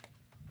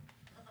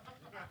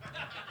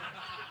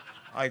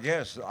 I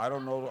guess. I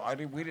don't know.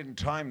 We didn't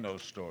time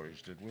those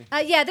stories, did we?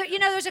 Yeah,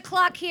 there's a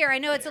clock here. I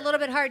know it's a little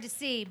bit hard to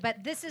see,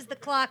 but this is the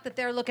clock that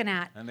they're looking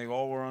at. And they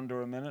all were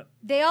under a minute?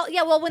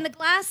 Well, when the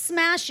glass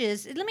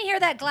smashes, let me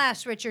hear that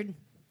glass, Richard.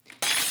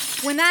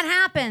 When that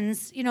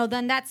happens,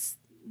 then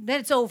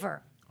it's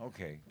over.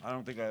 Okay. I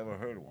don't think I ever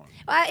heard one.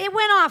 It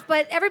went off,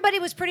 but everybody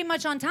was pretty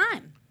much on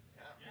time.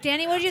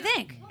 Danny, what did you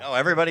think? No,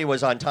 everybody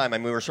was on time. I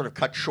mean, we were sort of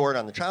cut short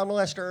on the child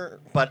molester,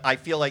 but I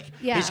feel like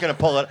Yeah. he's going to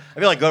pull it. I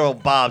feel like good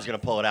old Bob's going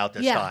to pull it out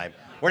this Yeah. time.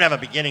 We're going to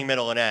have a beginning,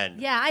 middle, and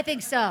end. Yeah, I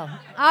think so.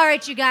 All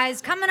right, you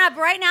guys. Coming up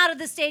right now to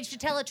the stage to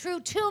tell a true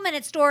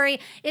 2-minute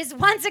story is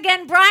once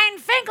again Brian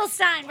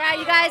Finkelstein. Right,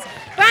 you guys?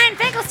 Brian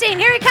Finkelstein,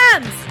 here he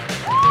comes.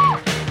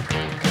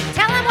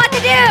 Tell him what to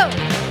do.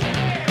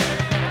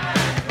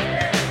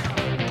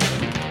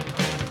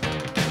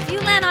 If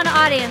you land on an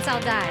audience, I'll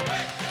die.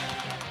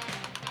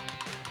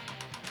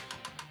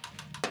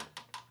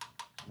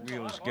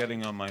 Wheels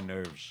getting on my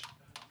nerves.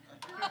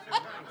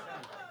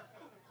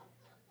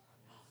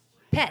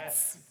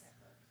 Pets.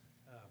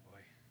 Oh, boy.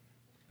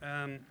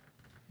 All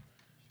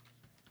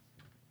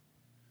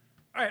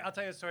right, I'll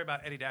tell you a story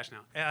about Eddie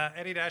Dashnow.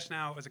 Eddie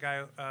Dashnow was a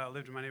guy who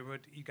lived in my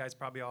neighborhood. You guys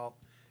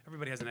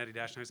everybody has an Eddie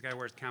Dashnow. He's a guy who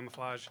wears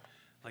camouflage,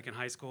 like in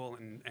high school,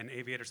 and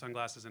aviator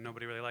sunglasses, and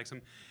nobody really likes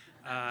him.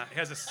 He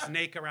has a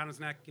snake around his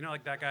neck. You know,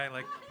 like that guy,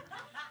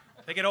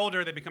 they get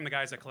older, they become the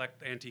guys that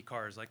collect antique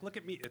cars. Like, look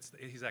at me,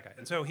 he's that guy.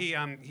 And so he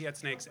had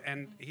snakes,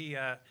 and he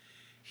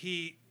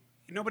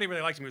nobody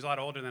really liked him. He was a lot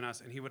older than us,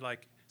 and he would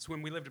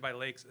swim. We lived by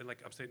lakes,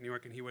 upstate New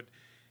York, and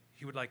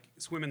he would like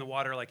swim in the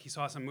water. Like he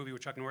saw some movie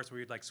with Chuck Norris where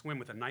he'd like swim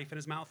with a knife in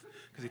his mouth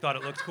because he thought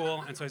it looked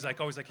cool. And so he's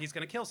like always like he's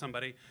gonna kill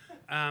somebody.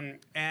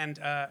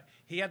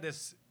 He had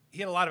this. He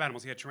had a lot of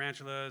animals. He had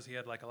tarantulas. He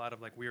had like a lot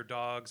of like weird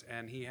dogs,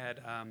 and he had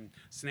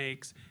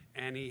snakes,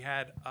 and he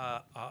had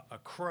a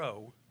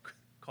crow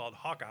called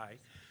Hawkeye.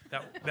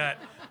 That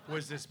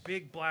was this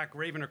big black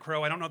raven or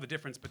crow. I don't know the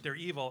difference, but they're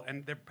evil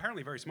and they're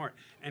apparently very smart.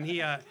 And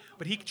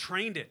but he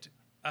trained it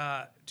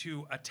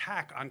to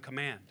attack on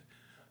command.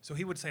 So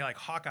he would say like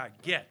Hawkeye,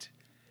 get,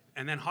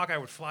 and then Hawkeye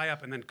would fly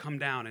up and then come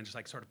down and just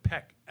like sort of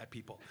peck at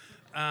people.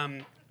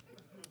 And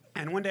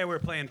one day we were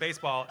playing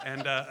baseball,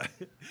 and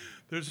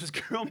there's this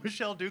girl,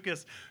 Michelle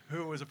Dukas,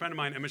 who was a friend of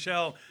mine. And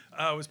Michelle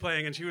was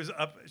playing, and she was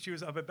up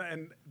at bat,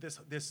 and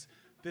this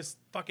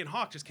fucking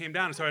hawk just came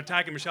down and started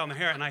attacking Michelle in the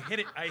hair, and I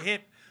hit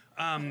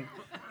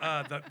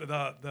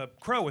the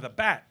crow with a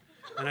bat,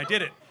 and I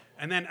did it.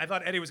 And then I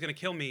thought Eddie was going to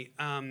kill me,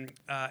 and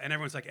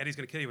everyone's like, Eddie's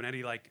going to kill you. And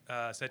Eddie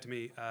said to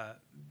me,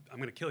 I'm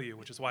going to kill you,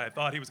 which is why I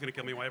thought he was going to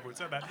kill me, why everyone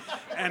said that.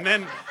 And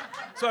then,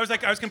 so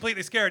I was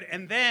completely scared.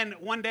 And then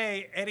one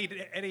day,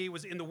 Eddie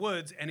was in the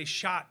woods, and he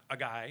shot a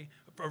guy,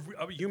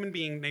 a human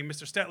being named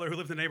Mr. Stetler, who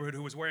lived in the neighborhood,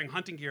 who was wearing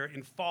hunting gear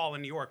in fall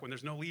in New York when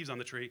there's no leaves on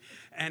the tree,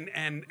 and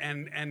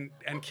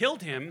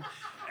killed him,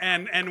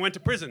 and went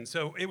to prison.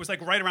 So it was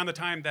like right around the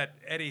time that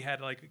Eddie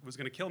was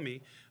going to kill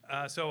me.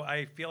 So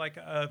I feel like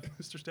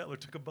Mr. Stetler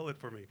took a bullet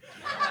for me,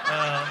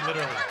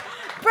 literally.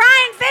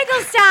 Brian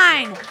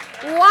Finkelstein!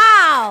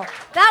 Wow,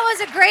 that was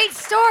a great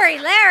story,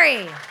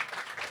 Larry.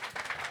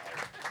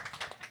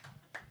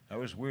 That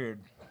was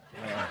weird.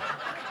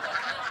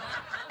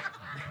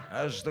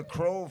 As the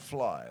crow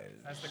flies.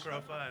 As the crow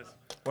flies.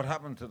 What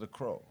happened to the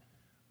crow?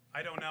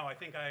 I don't know. I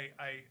think I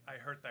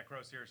hurt that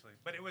crow seriously.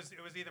 But it was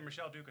either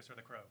Michelle Dukas or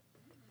the crow.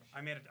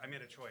 I made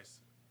a choice.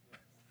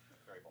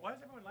 Why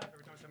does everyone laugh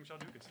every time I say Michelle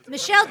Dukas?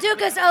 Michelle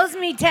Dukas owes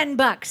me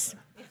 $10.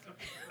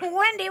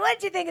 Wendy, what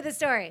did you think of the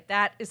story?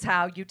 That is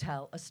how you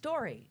tell a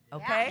story,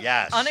 okay?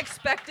 Yeah. Yes.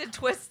 Unexpected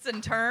twists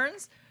and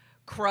turns,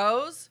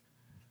 crows,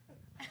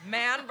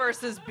 man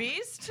versus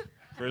beast,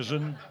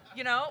 Prison.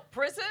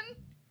 Prison,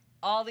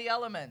 all the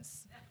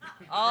elements.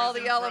 All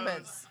the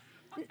elements.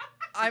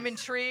 I'm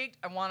intrigued.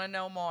 I want to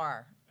know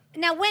more.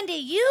 Now, Wendy,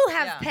 you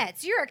have Yeah.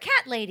 pets. You're a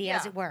cat lady,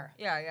 as Yeah. it were.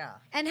 Yeah.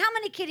 And how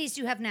many kitties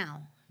do you have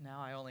now? Now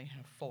I only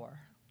have 4.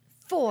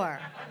 4.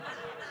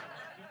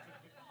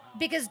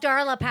 Because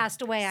Darla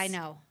passed away, I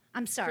know.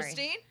 I'm sorry.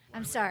 Christine?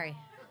 I'm sorry.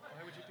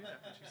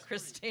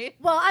 Christine?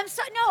 Well, I'm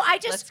sorry. No, I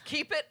just... Let's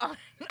keep it on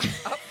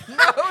up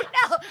note.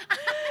 No.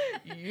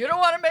 You don't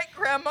want to make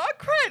Grandma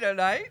cry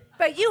tonight.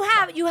 But you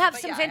have But some yeah, I have a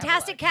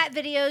fantastic cat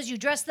videos. You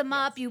dress them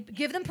up. You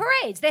give them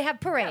parades. They have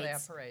parades. Yeah, they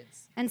have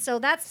parades. And so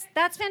that's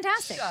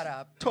fantastic. Shut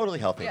up. Totally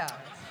healthy. Yeah.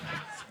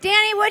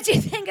 Danny, what'd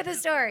you think of the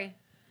story?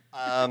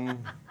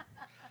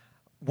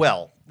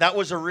 Well, that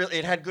was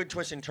it had good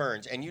twists and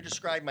turns, and you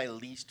described my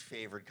least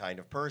favorite kind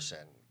of person,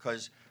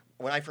 because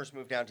when I first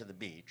moved down to the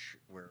beach,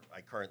 where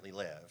I currently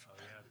live,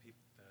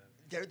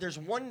 there's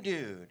one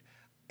dude,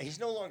 he's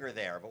no longer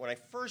there, but when I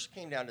first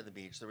came down to the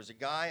beach, there was a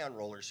guy on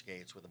roller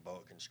skates with a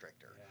boa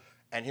constrictor,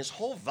 and his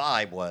whole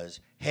vibe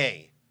was,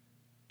 hey,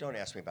 don't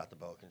ask me about the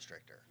boa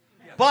constrictor.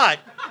 But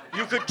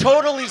you could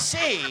totally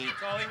see...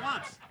 That's all he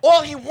wants.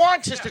 All he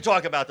wants is to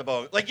talk about the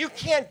boa. Like, you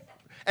can't...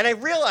 And I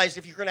realized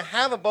if you're going to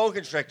have a boa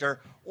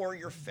constrictor or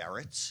your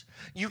ferrets,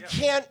 you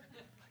can't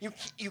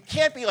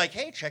be like,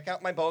 hey, check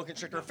out my boa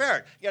constrictor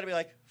ferret. You got to be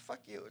like, fuck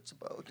you, it's a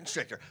boa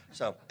constrictor.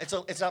 So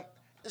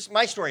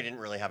my story didn't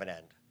really have an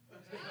end.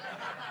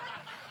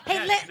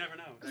 Hey, You never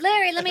know.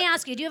 Larry, let me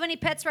ask you. Do you have any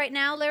pets right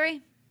now,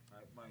 Larry?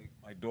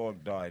 My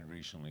dog died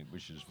recently,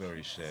 which is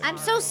very sad. I'm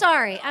so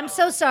sorry. I'm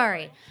so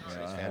sorry. Yeah, I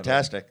had a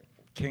Fantastic.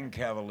 King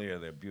Cavalier,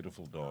 they're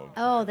beautiful dogs.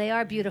 Oh, they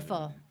are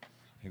beautiful.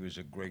 He was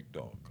a great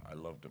dog. I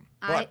loved him.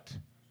 I- But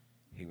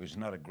he was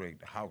not a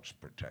great house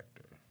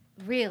protector.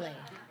 Really?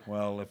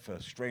 Well, if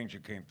a stranger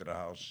came to the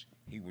house,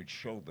 he would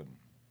show them,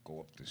 go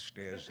up the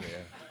stairs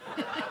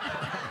there.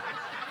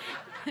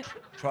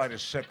 Try the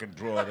second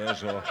drawer.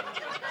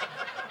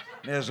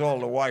 There's all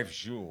the wife's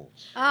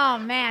jewels. Oh,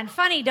 man.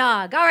 Funny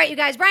dog. All right, you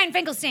guys. Brian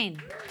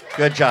Finkelstein.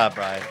 Good job,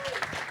 Brian.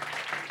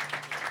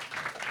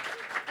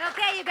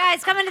 Okay, you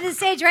guys, coming to the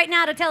stage right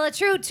now to tell a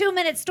true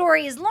 2-minute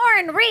story is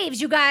Lauren Reeves,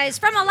 you guys,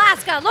 from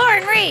Alaska.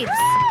 Lauren Reeves.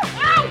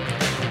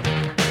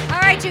 All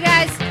right, you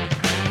guys,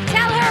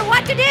 tell her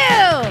what to do.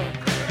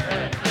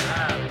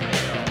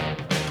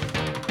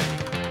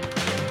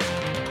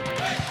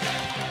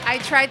 I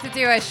tried to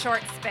do a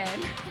short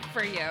spin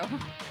for you.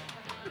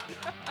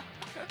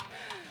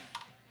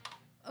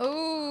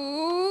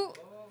 Ooh.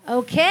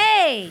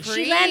 Okay,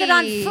 she landed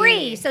on Free.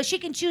 free, so she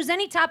can choose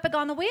any topic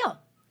on the wheel.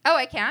 Oh,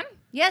 I can?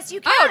 Yes,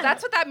 you can. Oh,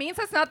 that's what that means?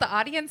 That's not the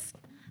audience?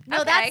 No,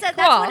 Okay, that's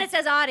cool. when it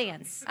says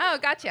audience. Oh,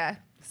 gotcha.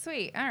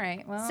 Sweet. All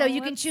right. Well, So you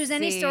can let's choose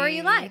any story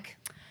you see. like.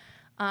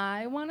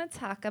 I want to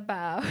talk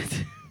about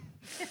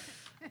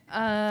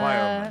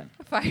Fireman.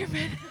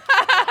 Fireman.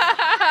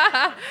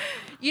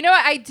 You know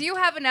what? I do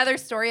have another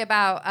story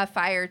about a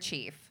fire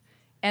chief,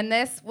 and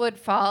this would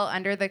fall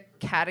under the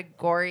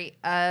category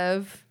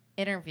of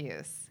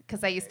interviews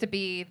because I used to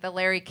be the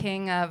Larry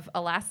King of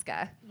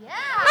Alaska. Yeah.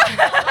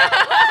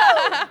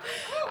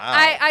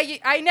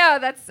 I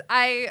know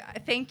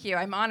thank you.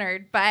 I'm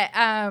honored. But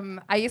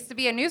I used to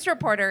be a news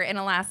reporter in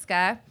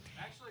Alaska.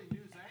 Actually,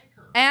 news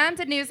anchor. And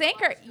a news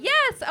anchor.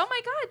 Yes. Oh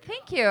my God.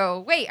 Thank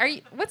you.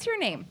 Wait, what's your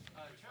name?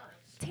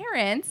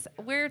 Terrence.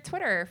 We're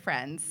Twitter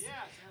friends. Yeah,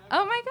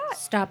 Oh my God.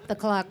 Stop the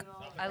clock.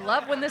 I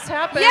love when this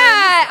happens. Yeah.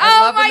 I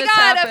Oh love when my this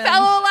God. happens. A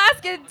fellow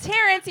Alaskan.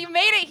 Terrence, you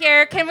made it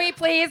here. Can we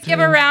please give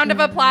a round of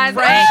applause?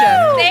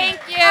 Friendship. Thank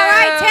you. All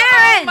right,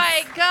 Terrence. Oh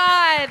my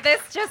God.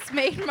 This just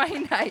made my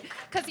night.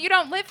 Because you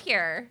don't live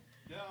here.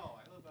 No,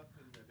 I live up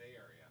in the Bay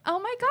Area. Oh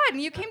my God.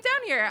 And you came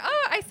down here.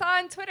 Oh, I saw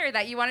on Twitter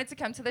that you wanted to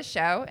come to the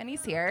show, and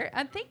he's here.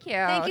 And thank you.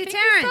 Thank you, you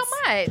Terrence. so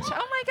much.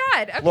 Oh my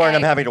God. Okay. Lauren,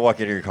 I'm happy to walk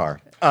you to your car.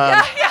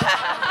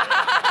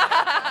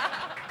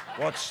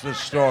 What's the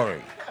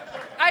story?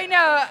 I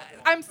know.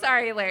 I'm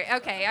sorry, Larry.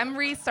 Okay, I'm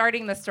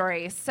restarting the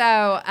story.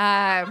 So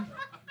now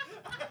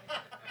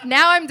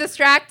I'm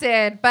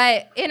distracted,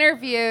 but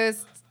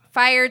interviews,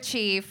 fire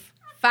chief.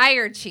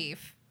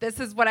 This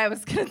is what I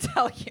was going to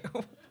tell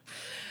you.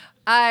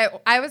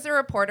 I was a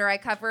reporter. I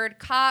covered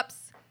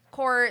cops,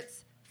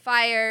 courts,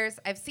 fires.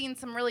 I've seen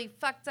some really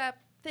fucked up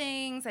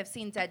things. I've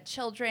seen dead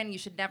children. You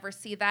should never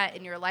see that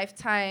in your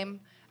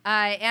lifetime.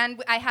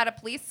 And I had a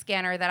police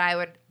scanner that I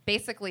would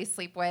basically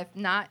sleep with,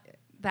 not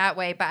that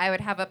way, but I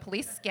would have a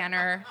police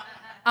scanner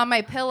on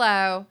my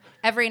pillow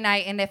every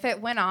night, and if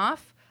it went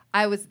off,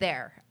 I was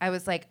there. I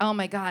was like, oh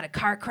my God, a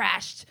car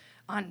crashed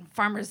on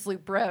Farmers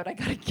Loop Road. I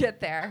gotta get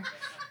there.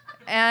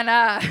 And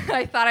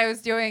I thought I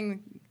was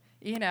doing,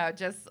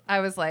 I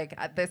was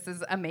like, this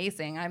is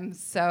amazing. I'm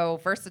so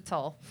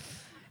versatile.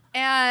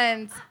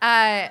 And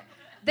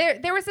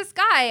there was this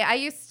guy I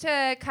used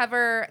to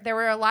cover. There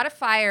were a lot of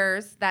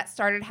fires that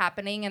started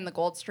happening in the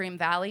Goldstream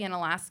Valley in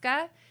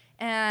Alaska.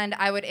 And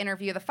I would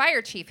interview the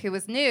fire chief who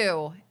was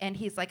new. And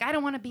he's like, I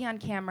don't want to be on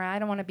camera. I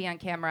don't want to be on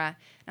camera.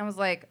 And I was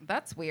like,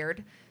 that's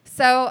weird.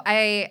 So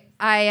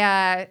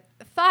I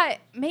thought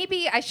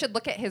maybe I should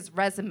look at his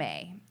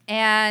resume.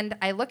 And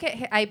I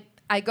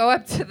go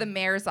up to the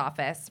mayor's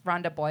office,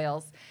 Rhonda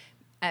Boyles,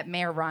 at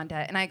Mayor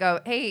Rhonda. And I go,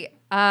 hey,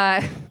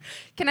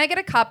 can I get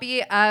a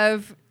copy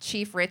of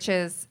Chief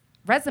Rich's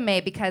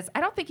resume? Because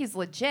I don't think he's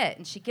legit.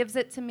 And she gives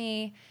it to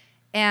me.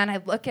 And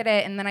I look at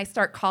it, and then I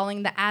start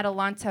calling the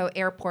Adelanto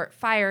Airport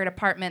Fire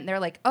Department. They're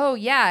like, oh,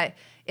 yeah,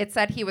 it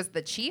said he was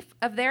the chief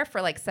of there for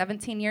like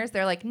 17 years.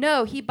 They're like,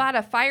 no, he bought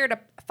a fire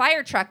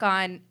truck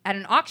at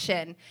an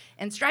auction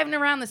and's driving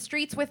around the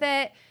streets with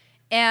it,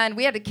 and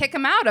we had to kick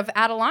him out of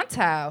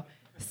Adelanto.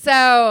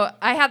 So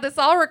I had this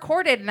all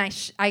recorded, and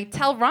I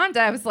tell Rhonda,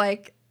 I was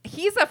like,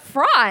 he's a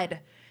fraud,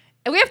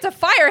 and we have to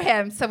fire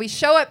him. So we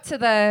show up to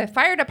the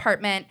fire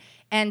department,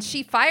 and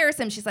she fires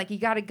him. She's like, you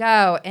got to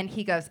go. And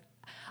he goes,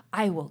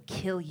 I will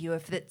kill you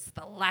if it's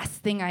the last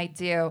thing I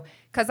do.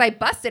 Because I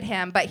busted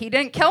him, but he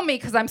didn't kill me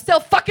because I'm still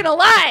fucking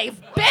alive,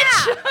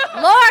 bitch.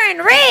 Yeah. Lauren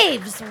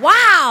Reeves,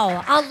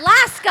 wow.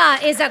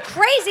 Alaska is a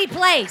crazy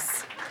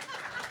place.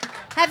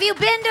 Have you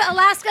been to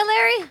Alaska,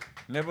 Larry?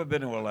 Never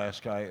been to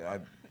Alaska.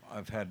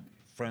 I've had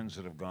friends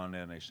that have gone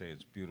there, and they say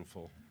it's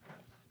beautiful.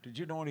 Did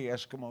you know any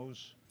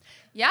Eskimos?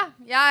 Yeah,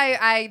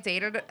 I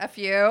dated a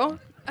few.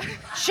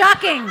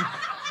 Shocking.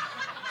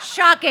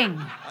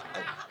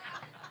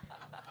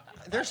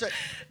 There's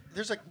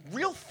a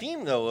real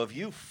theme, though, of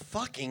you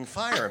fucking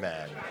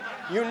firemen.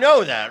 You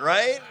know that,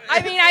 right?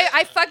 I mean,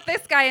 I fucked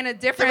this guy in a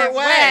different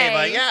way,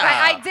 but yeah.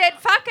 I did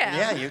fuck him.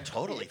 Yeah, you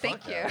totally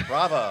Thank fucked you. him.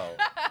 Bravo.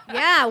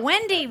 Yeah,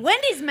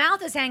 Wendy's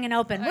mouth is hanging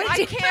open. What did I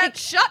you can't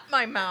shut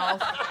my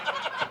mouth.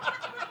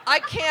 I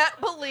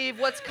can't believe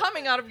what's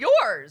coming out of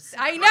yours.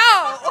 I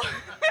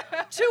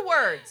know. 2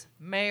 words.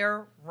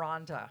 Mayor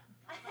Rhonda.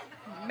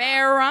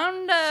 Mayor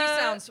Rhonda. She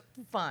sounds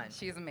fun.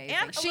 She's amazing.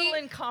 And a little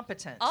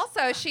incompetent.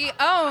 Also, she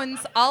owns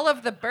all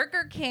of the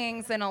Burger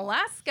Kings in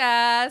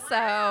Alaska, so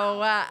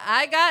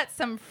I got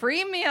some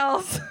free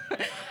meals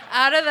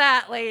out of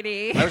that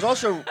lady. I was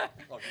also...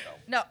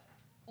 No,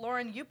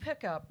 Lauren, you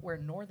pick up where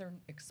Northern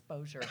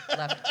Exposure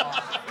left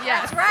off.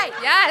 Yes. That's right.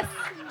 Yes.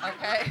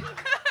 Okay.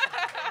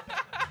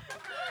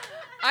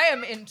 I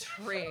am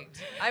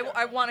intrigued.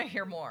 I want to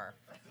hear more.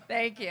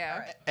 Thank you.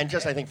 And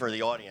just, I think, for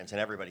the audience and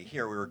everybody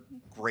here, we were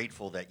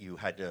grateful that you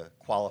had to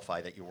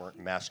qualify that you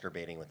weren't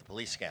masturbating with the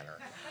police scanner.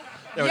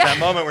 There was that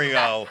moment where you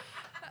go,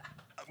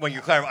 when you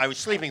clarify, I was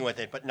sleeping with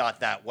it, but not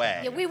that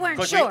way. Yeah, we weren't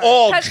Because sure. we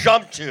all 'Cause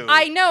jumped to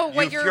I know you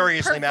what your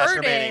furiously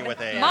perverted masturbating with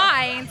a...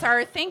 minds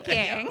are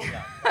thinking.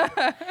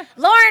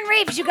 Lauren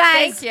Reeves, you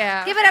guys.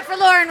 Thank you. Give it up for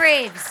Lauren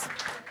Reeves.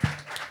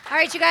 All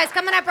right, you guys,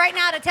 coming up right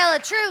now to tell a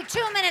true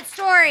 2-minute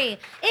story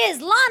is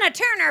Lahna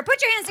Turner.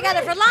 Put your hands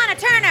together for Lahna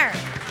Turner.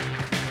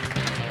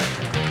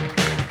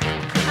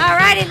 All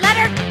righty, let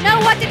her know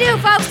what to do,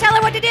 folks. Tell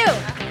her what to do.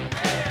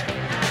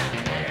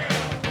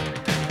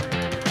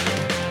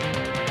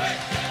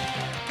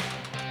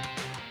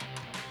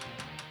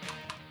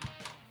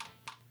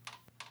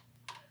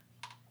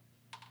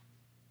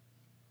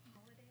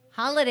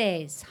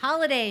 Holidays.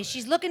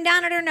 She's looking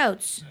down at her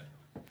notes.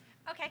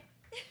 Okay.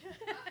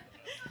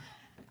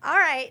 All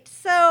right.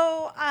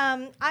 So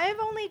I've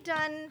only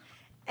done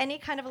any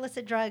kind of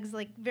illicit drugs,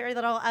 like very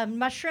little.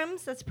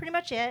 Mushrooms, that's pretty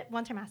much it.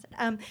 One time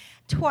acid.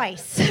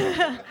 Twice.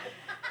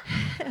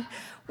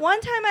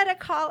 One time at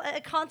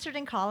a concert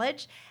in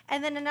college,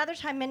 and then another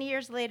time many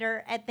years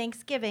later at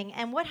Thanksgiving.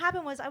 And what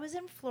happened was I was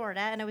in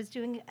Florida, and I was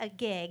doing a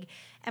gig,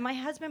 and my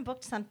husband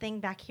booked something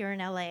back here in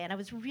LA, and I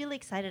was really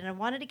excited, and I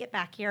wanted to get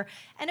back here.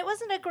 And it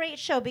wasn't a great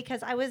show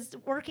because I was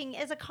working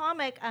as a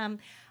comic.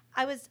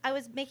 I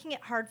was making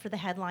it hard for the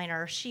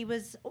headliner. She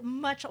was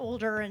much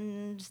older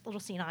and just a little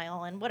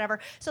senile and whatever.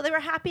 So they were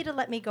happy to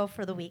let me go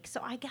for the week.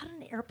 So I got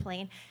on an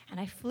airplane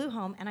and I flew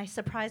home and I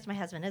surprised my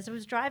husband. As I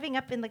was driving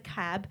up in the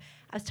cab,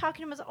 I was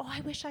talking to him. I was like,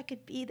 I wish I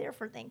could be there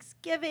for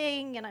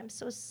Thanksgiving, and I'm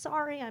so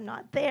sorry I'm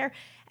not there.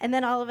 And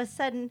then all of a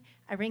sudden,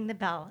 I ring the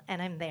bell and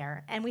I'm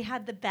there. And we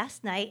had the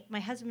best night. My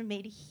husband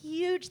made a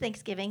huge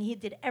Thanksgiving. He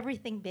did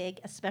everything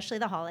big, especially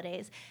the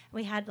holidays.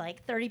 We had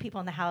like 30 people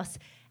in the house.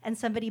 And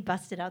somebody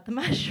busted out the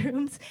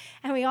mushrooms,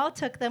 and we all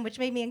took them, which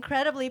made me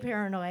incredibly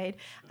paranoid,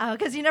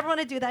 because you never want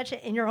to do that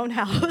shit in your own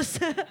house.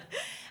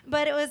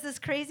 But it was this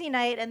crazy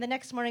night, and the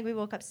next morning we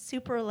woke up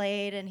super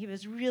late, and he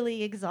was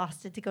really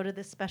exhausted to go to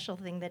this special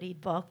thing that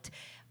he'd booked.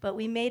 But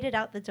we made it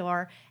out the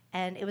door,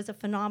 and it was a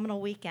phenomenal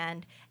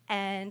weekend,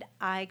 and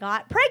I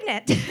got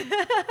pregnant.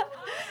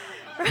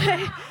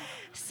 Right?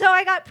 So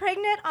I got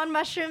pregnant on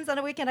mushrooms on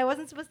a weekend. I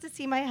wasn't supposed to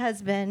see my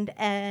husband,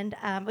 and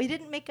we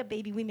didn't make a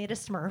baby. We made a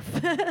Smurf.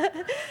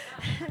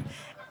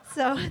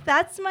 So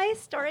that's my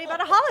story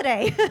about a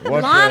holiday.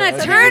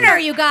 Lahna Turner,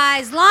 you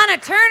guys.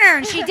 Lahna Turner,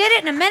 and she did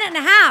it in a minute and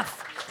a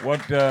half.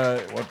 What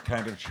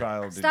kind of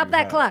child Stop did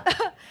you that have?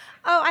 clock.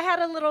 Oh, I had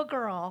a little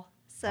girl.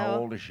 So How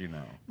old is she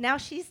now? now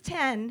she's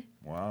 10.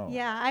 Wow.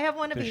 Yeah, I have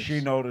one of Does each.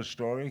 she know the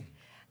story?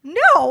 No,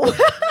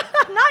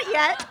 not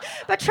yet.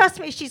 But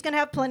trust me, she's going to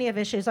have plenty of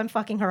issues. I'm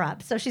fucking her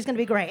up, so she's going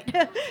to be great.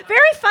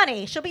 Very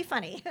funny. She'll be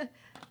funny.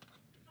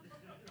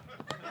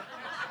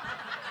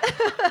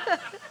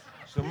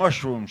 It's the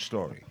mushroom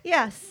story.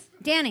 Yes.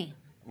 Danny.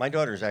 My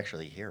daughter's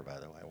actually here, by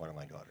the way. One of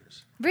my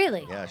daughters.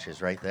 Really? Yeah,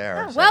 she's right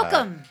there. Oh, So,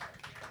 welcome.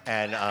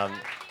 And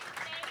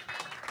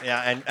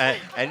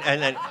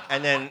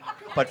then,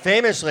 but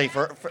famously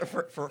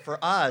for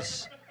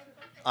us,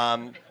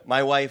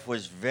 my wife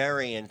was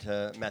very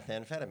into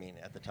methamphetamine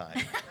at the time,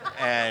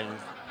 and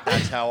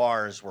that's how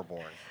ours were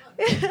born.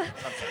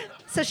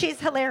 So she's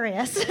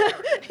hilarious.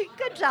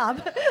 Good job.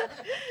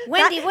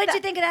 Wendi, what did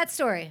you think of that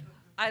story?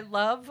 I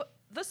love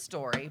the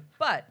story,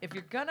 but if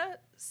you're gonna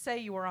say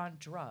you were on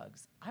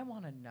drugs, I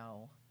want to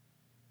know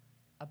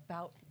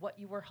about what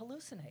you were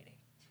hallucinating.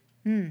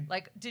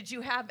 Like, did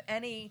you have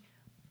any,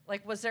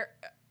 like, was there,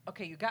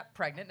 okay, you got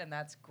pregnant and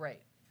that's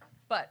great,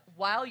 but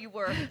while you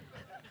were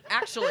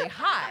actually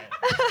high,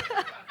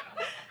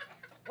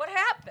 what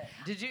happened?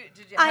 Did you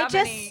I have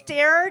just any?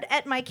 stared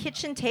at my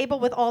kitchen table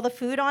with all the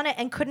food on it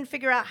and couldn't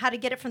figure out how to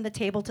get it from the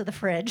table to the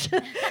fridge.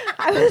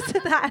 I was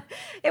that.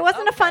 It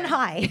wasn't a fun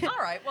high.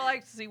 All right, well,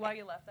 I see why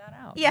you left that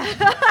out. Yeah. It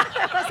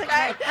wasn't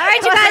great. All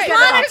right, you guys,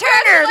 Lahna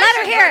Turner. Let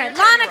her hear it.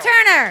 Lahna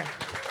Turner.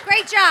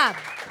 Great job.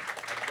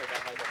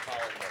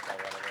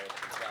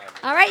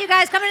 All right, you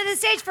guys, coming to the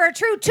stage for a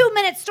true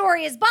 2-minute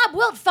story is Bob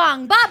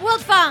Wiltfong. Bob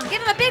Wiltfong.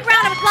 Give him a big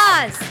round of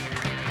applause.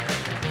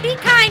 Be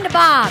kind to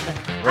Bob.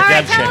 All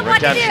right, tell him what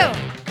to do.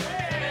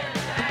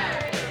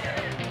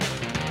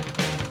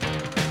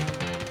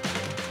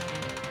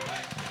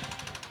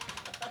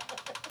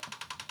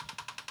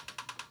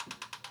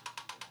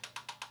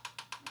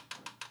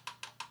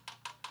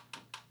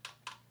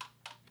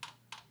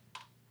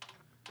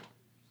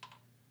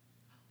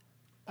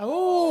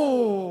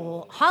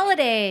 Oh,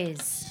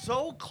 holidays.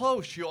 So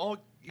close, you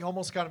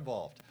almost got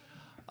involved.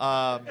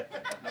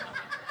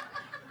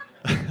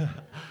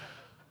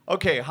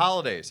 Okay,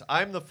 holidays.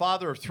 I'm the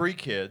father of 3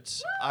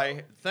 kids.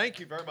 Thank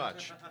you very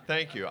much.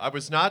 Thank you. I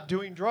was not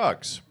doing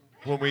drugs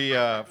when we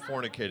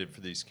fornicated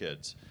for these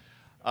kids.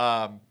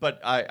 But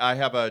I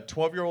have a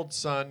 12-year-old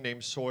son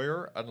named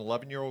Sawyer, an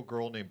 11-year-old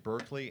girl named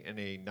Berkeley, and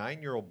a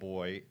 9-year-old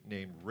boy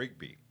named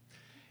Rigby.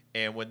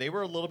 And when they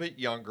were a little bit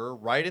younger,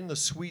 right in the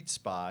sweet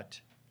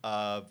spot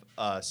of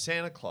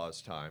Santa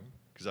Claus time,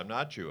 because I'm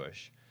not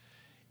Jewish,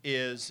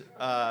 is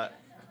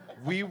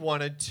we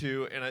wanted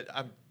to,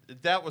 and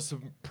that was the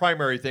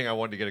primary thing I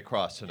wanted to get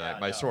across tonight,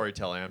 my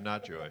storytelling, I'm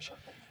not Jewish,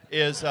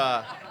 is,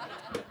 I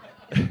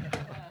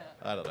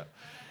don't know.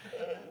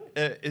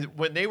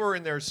 When they were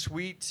in their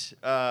sweet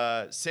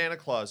Santa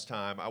Claus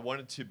time, I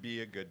wanted to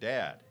be a good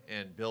dad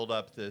and build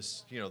up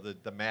this,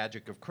 the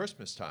magic of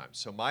Christmas time.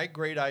 So my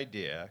great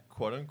idea,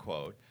 quote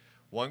unquote,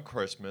 one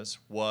Christmas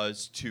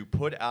was to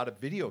put out a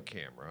video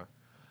camera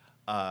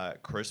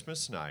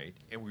Christmas night,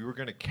 and we were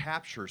going to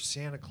capture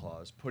Santa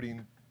Claus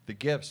putting the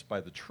gifts by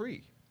the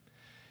tree.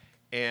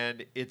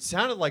 And it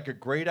sounded like a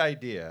great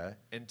idea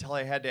until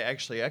I had to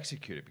actually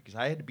execute it because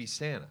I had to be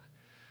Santa.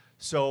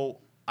 So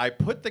I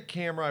put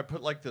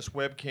like this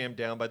webcam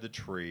down by the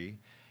tree,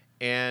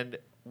 and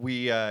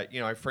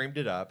I framed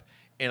it up,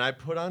 and I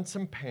put on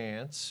some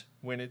pants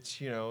when it's,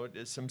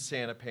 some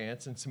Santa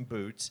pants and some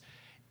boots,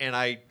 and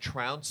I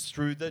trounced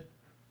through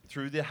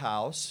the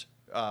house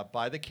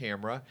by the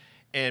camera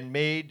and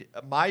made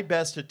my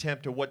best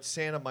attempt at what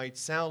Santa might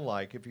sound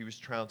like if he was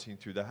trouncing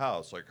through the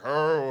house, like ho,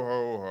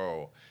 ho,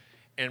 ho.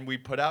 And we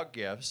put out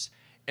gifts.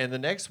 And the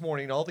next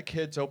morning, all the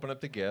kids open up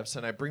the gifts,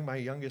 and I bring my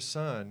youngest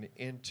son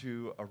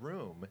into a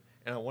room,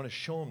 and I want to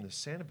show him the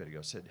Santa video.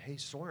 I said, hey,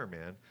 Sawyer,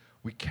 man,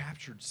 we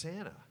captured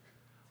Santa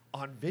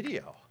on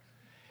video.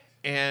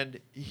 And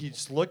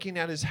he's looking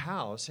at his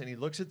house, and he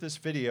looks at this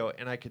video,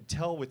 and I could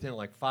tell within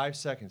like 5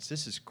 seconds,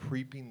 this is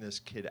creeping this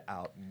kid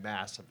out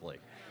massively.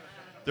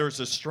 There's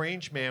a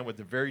strange man with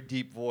a very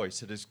deep voice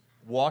that is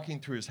walking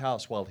through his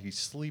house while he's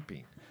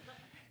sleeping.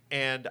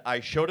 And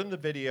I showed him the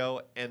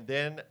video, and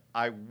then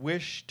I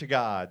wish to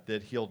God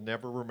that he'll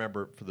never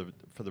remember it for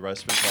the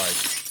rest of his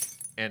life,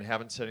 and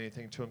haven't said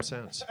anything to him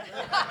since.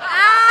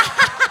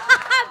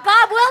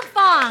 Bob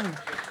Wiltfong.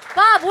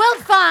 Bob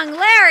Wiltfong.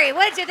 Larry,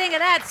 what did you think of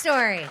that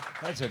story?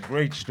 That's a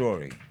great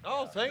story.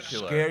 Oh, thank you,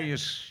 Larry. Scare your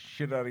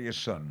shit out of your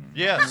son.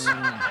 Yes.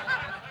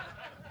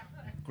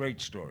 Great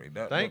story.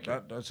 Thank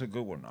you. That's a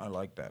good one. I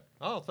like that.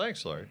 Oh,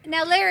 thanks, Larry.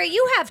 Now, Larry,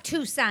 you have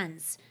 2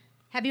 sons.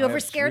 Have you ever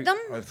scared them?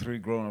 I have 3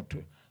 grown up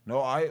too.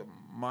 No,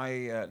 my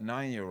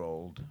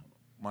 9-year-old,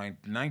 my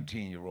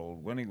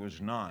 19-year-old, when he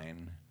was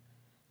 9,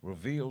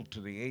 revealed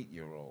to the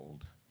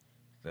 8-year-old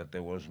that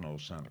there was no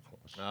Santa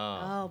Claus.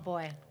 Oh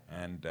boy.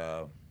 And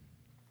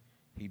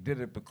he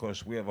did it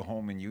because we have a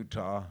home in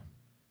Utah.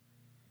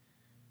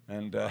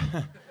 And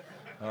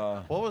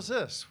what was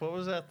this? What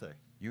was that thing?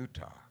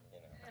 Utah.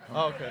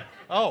 Oh, okay.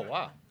 Oh,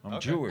 wow. I'm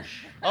Okay.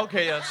 Jewish.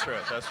 Okay, that's true.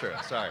 That's true.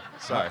 Sorry.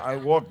 I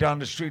walk down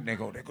the street and they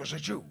go, there goes a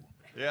Jew.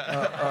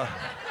 Yeah.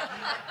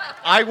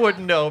 I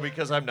wouldn't know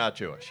because I'm not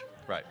Jewish.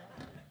 Right.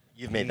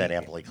 You've made that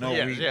amply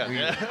clear. We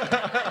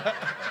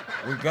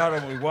got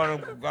him. We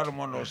got him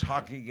on those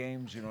hockey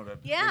games, you know,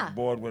 that big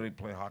board where they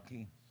play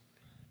hockey.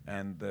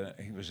 And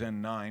he was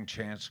in 9.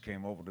 Chance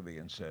came over to me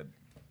and said,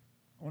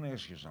 I want to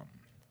ask you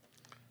something.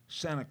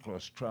 Santa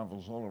Claus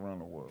travels all around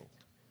the world,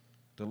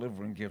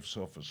 delivering gifts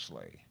off a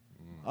sleigh.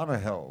 How the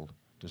hell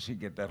does he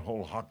get that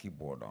whole hockey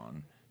board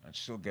on and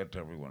still get to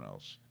everyone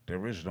else?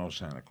 There is no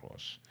Santa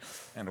Claus.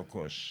 And of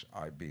course,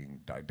 I,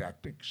 being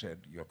didactic, said,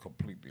 you're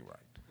completely right.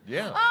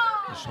 Yeah.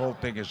 This whole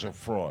thing is a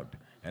fraud.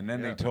 And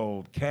then they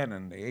told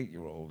Cannon, the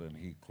 8-year-old, and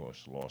he, of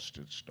course, lost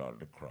it, started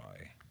to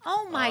cry.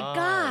 Oh my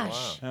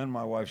gosh. And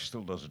my wife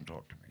still doesn't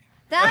talk to me.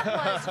 That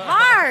was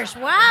harsh.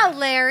 Wow,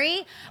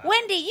 Larry.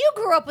 Wendy, you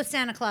grew up with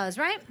Santa Claus,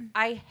 right?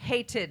 I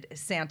hated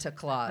Santa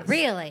Claus.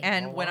 Really?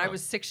 And when I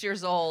was 6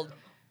 years old,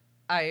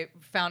 I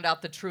found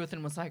out the truth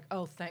and was like,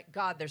 oh, thank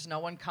God there's no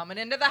one coming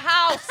into the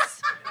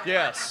house.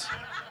 Yes.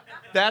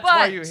 That's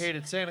why you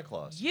hated Santa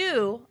Claus.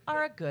 You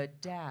are a good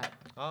dad.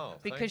 Oh,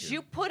 because thank you.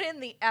 you put in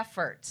the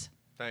effort.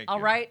 Thank All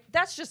you. right?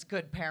 That's just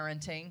good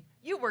parenting.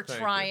 You were Thank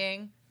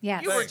trying.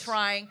 Yes. You were Thanks.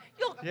 trying.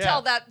 You'll Yeah.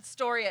 tell that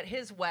story at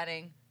his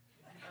wedding.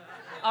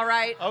 All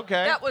right?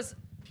 Okay.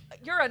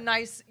 You're a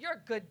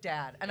good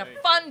dad and a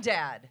fun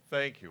dad.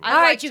 Thank you. I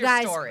All right, liked you your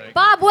guys. story.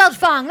 Bob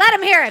Wiltfong. Let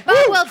him hear it.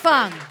 Bob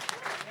Wiltfong.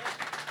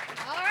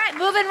 All right,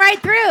 moving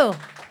right through.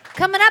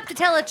 Coming up to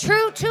tell a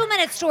true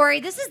 2-minute story.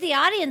 This is the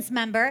audience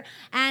member,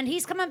 and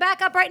he's coming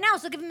back up right now,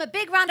 so give him a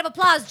big round of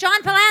applause.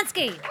 Jon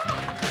Polansky.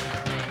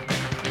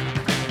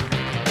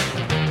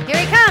 Here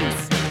he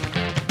comes.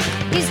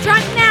 He's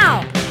drunk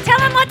now. Tell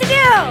him what to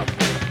do.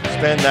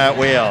 Spin that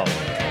wheel.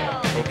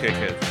 Okay,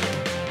 kids.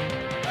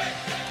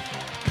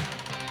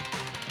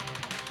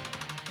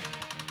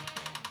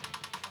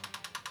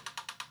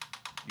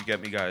 You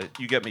get me, guys.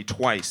 You get me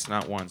twice,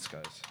 not once,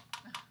 guys.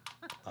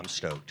 I'm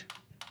stoked.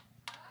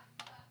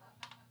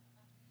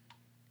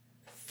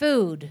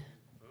 Food.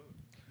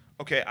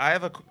 Okay, I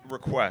have a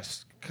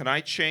request. Can I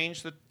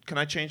change the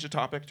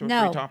topic to a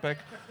No. free topic?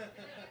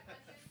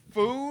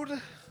 Food?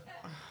 Oh,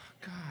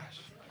 gosh.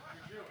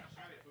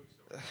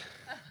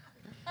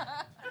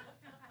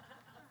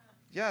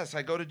 Yes,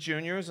 I go to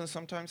Junior's and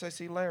sometimes I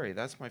see Larry.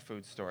 That's my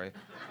food story.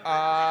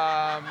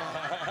 Not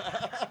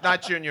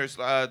Junior's.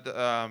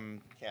 Catchers.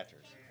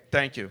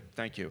 Thank you.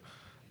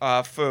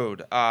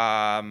 Food.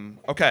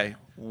 Okay,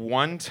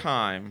 one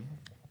time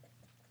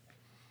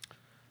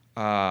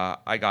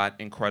I got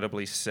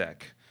incredibly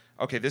sick.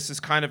 Okay, this is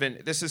kind of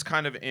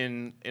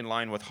in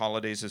line with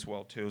holidays as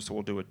well too. So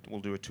we'll do a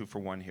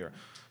 2-for-1 here.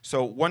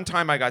 So one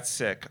time I got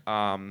sick. So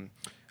I'm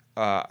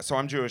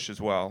Jewish as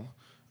well,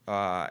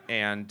 so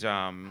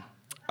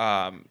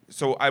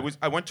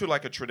I went to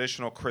like a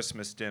traditional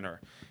Christmas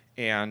dinner,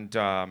 and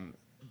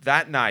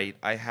that night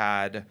I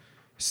had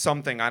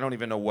something, I don't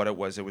even know what it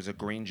was. It was a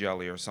green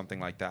jelly or something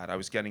like that. I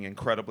was getting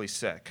incredibly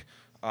sick.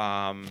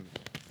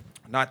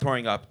 Not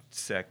throwing up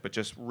sick, but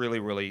just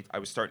really, I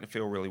was starting to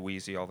feel really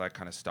wheezy, all that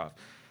kind of stuff.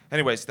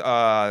 Anyways,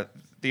 the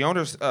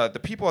owners, the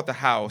people at the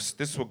house,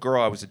 this was a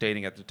girl I was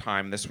dating at the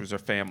time, this was her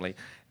family,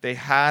 they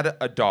had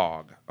a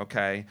dog,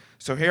 okay?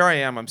 So here I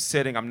am, I'm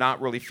sitting, I'm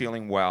not really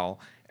feeling well,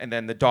 and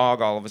then the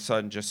dog all of a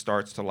sudden just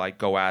starts to like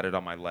go at it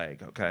on my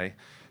leg, okay?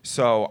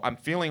 So I'm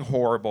feeling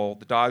horrible,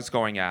 the dog's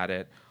going at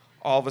it.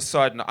 All of a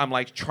sudden, I'm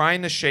like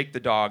trying to shake the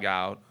dog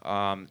out,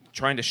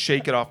 trying to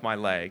shake it off my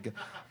leg.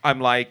 I'm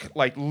like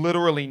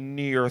literally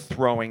near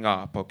throwing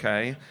up,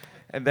 okay?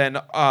 And then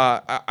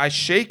I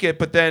shake it,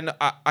 but then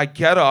I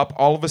get up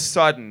all of a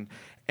sudden,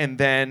 and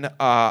then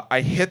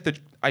I hit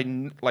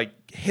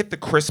the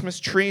Christmas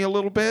tree a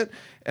little bit,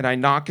 and I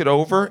knock it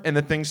over, and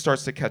the thing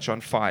starts to catch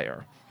on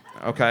fire,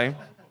 okay?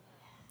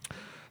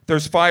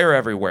 There's fire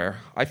everywhere.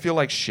 I feel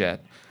like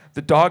shit.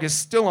 The dog is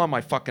still on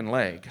my fucking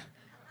leg.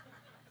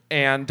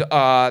 And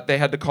they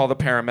had to call the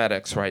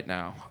paramedics right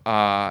now.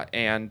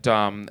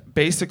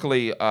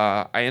 Basically,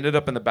 I ended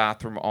up in the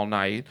bathroom all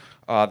night.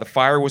 The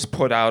fire was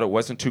put out. It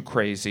wasn't too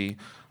crazy.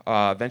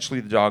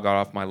 Eventually, the dog got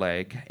off my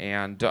leg.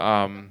 And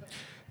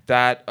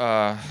that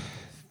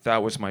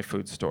was my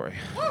food story.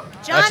 Jon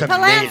That's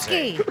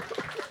Polansky. amazing.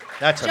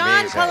 That's Jon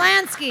amazing.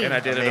 Polansky. And I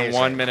did it in Amazing.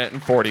 1 minute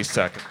and 40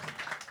 seconds.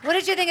 What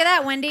did you think of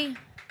that, Wendi?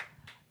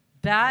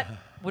 That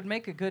would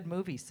make a good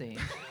movie scene.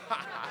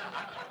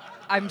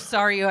 I'm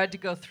sorry you had to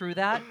go through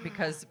that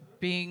because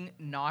being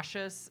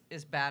nauseous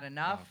is bad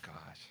enough. Oh,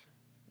 gosh.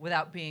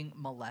 Without being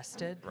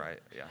molested Right,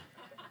 yeah.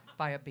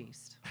 by a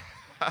beast.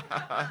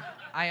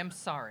 I am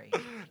sorry.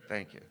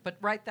 Thank you. But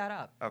write that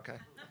up. Okay.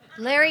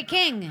 Larry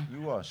King.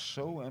 You are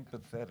so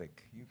empathetic.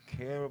 You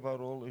care about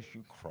all this.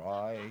 You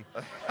cry.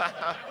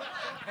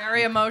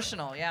 Very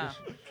emotional, yeah.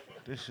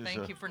 This is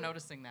Thank you for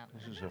noticing that.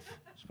 This is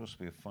supposed to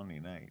be a funny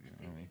night. You know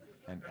what I mean?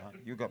 And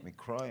you got me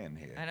crying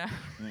here. I know.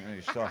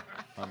 You start,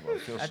 I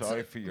feel That's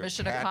sorry for your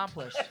mission cat.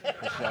 accomplished.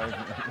 Sorry.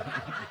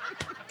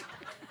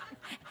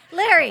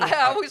 Larry.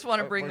 I always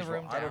want to bring the First of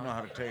all, room I don't know down.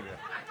 how to tell you.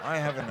 I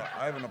have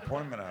an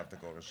appointment I have to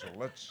go to, so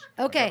let's.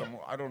 Okay.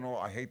 I don't know.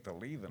 I hate to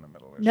leave in the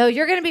middle of this. No,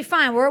 you're going to be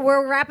fine.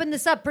 We're wrapping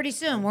this up pretty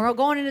soon. We're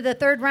going into the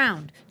third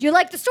round. Do you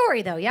like the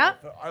story, though, yeah?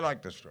 I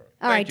like the story.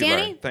 All right, Thank you,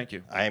 Danny? Larry. Thank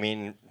you. I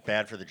mean,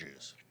 bad for the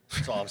Jews.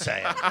 That's all I'm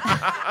saying.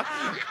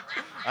 I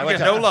get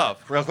no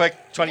love. Real quick,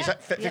 15 of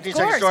second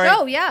course. story.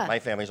 Go, yeah. My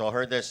family's all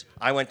heard this.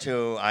 I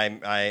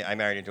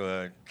married into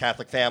a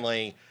Catholic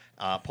family.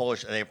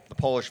 Polish. The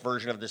Polish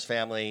version of this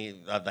family,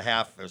 the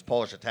half, it was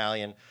Polish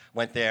Italian.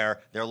 Went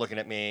there. They're looking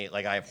at me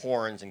like I have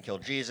horns and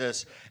killed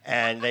Jesus,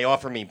 and they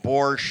offer me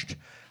borscht,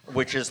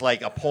 which is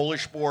like a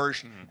Polish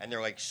borscht, and they're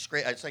like,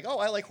 it's like, oh,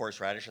 I like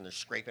horseradish, and they're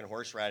scraping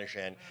horseradish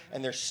in,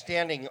 and they're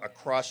standing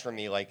across from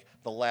me like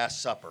the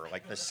Last Supper,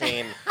 like the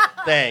same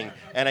thing,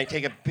 and I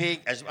take a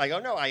big, I go,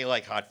 no, I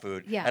like hot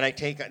food, Yeah. and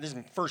this is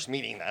first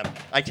meeting them,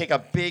 I take a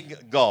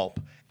big gulp,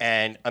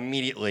 and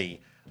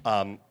immediately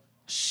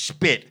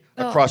spit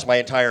across my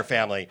entire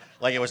family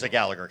like it was a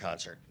Gallagher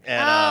concert,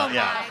 and Oh,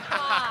 yeah, my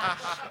gosh.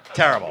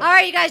 terrible. All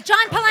right, you guys.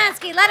 Jon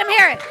Polansky, let him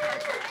hear it.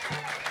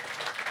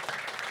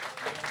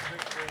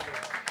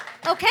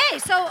 Okay,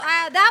 so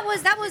that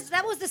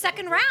was the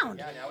second round.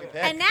 Yeah, now we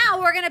pick. And now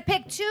we're gonna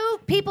pick two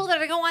people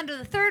that are going on to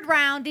the third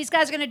round. These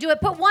guys are gonna do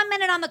it. Put 1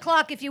 minute on the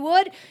clock if you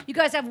would. You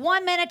guys have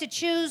 1 minute to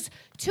choose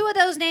two of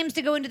those names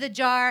to go into the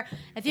jar.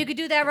 If you could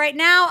do that right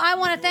now, I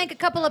want to thank a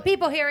couple of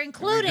people here,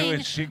 including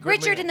it secretly?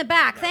 Richard in the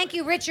back. Thank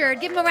you, Richard.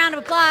 Give him a round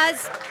of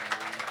applause.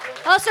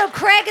 Also,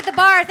 Craig at the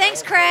bar.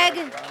 Thanks, Craig.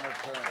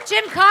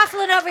 Jim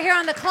Coughlin over here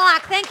on the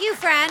clock. Thank you,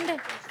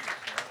 friend.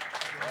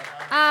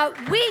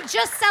 We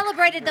just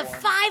celebrated the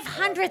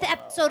 500th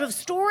episode of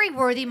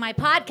Storyworthy, my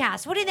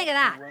podcast. What do you think of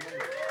that?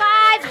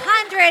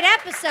 500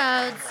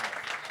 episodes.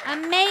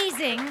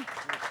 Amazing.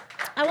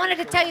 I wanted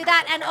to tell you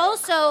that. And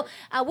also,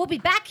 we'll be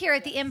back here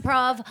at the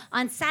Improv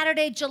on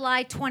Saturday,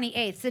 July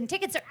 28th. And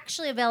tickets are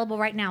actually available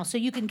right now. So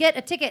you can get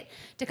a ticket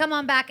to come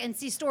on back and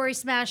see Story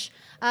Smash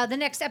the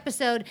next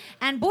episode.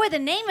 And boy, the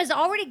name is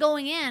already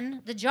going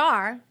in the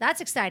jar.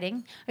 That's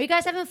exciting. Are you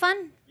guys having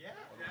fun? Yeah.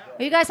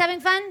 Are you guys having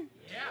fun?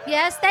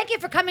 Yes, thank you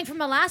for coming from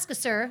Alaska,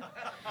 sir.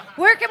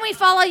 Where can we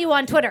follow you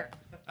on Twitter?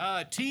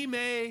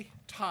 Teammate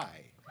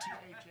Ty.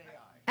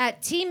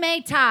 At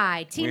Teammate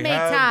Ty. We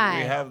Teammate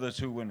Ty. have the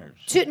two winners.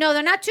 No,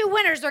 they're not two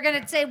winners. They're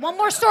going to say one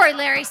more story,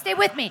 Larry. Stay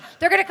with me.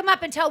 They're going to come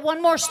up and tell one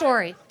more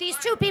story. These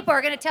two people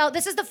are going to tell.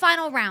 This is the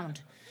final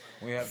round.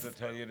 We have to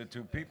tell you the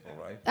two people,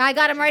 right? I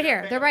got them right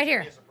here. They're right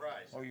here.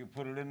 Oh, you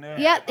put it in there?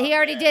 Yep, he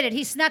already did it.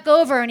 He snuck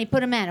over and he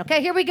put them in.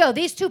 Okay, here we go.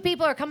 These two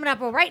people are coming up.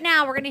 Well, right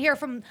now, we're going to hear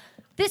from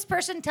this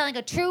person telling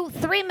a true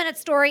 3-minute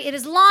story. It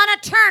is Lahna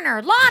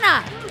Turner.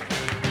 Lahna!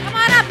 Come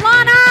on up,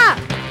 Lahna!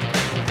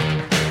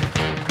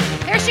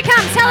 Here she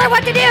comes. Tell her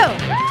what to do.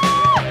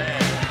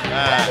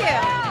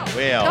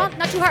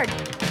 Not too hard.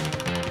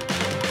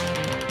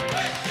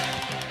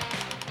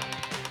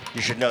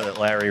 You should know that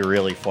Larry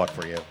really fought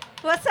for you.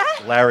 What's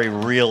that? Larry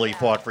really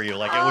fought for you.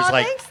 Like, it was Aw,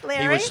 like thanks, he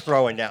Larry. was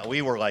throwing down.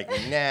 We were like,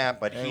 nah,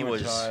 but he We're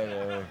was.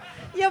 tired,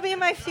 You'll be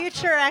my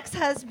future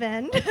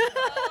ex-husband.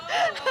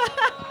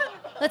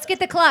 Let's get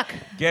the clock.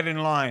 Get in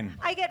line.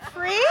 I get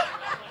free?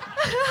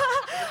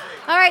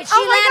 All right, she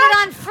Oh my landed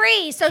gosh. on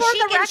free, so For she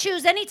the can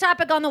choose any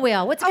topic on the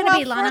wheel. What's it Oh,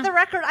 going to well, be, Lahna? for the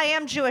record, I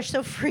am Jewish,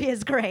 so free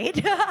is great.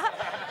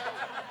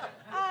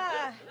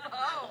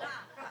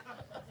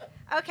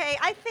 Okay,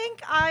 I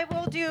think I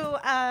will do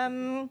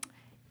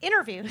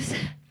interviews.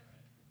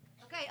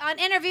 Okay, on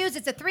interviews,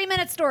 it's a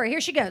 3-minute story.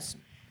 Here she goes.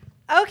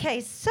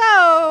 Okay,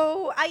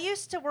 so I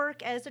used to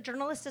work as a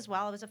journalist as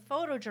well. I was a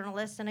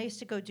photojournalist, and I used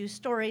to go do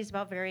stories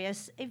about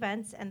various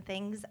events and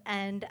things.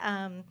 And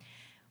I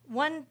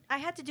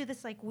had to do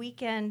this like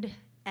weekend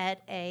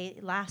at a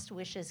Last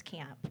Wishes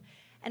camp,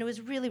 and it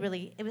was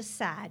really, it was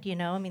sad, you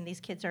know. I mean, these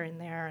kids are in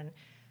there,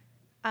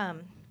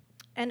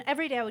 and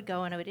every day I would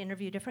go and I would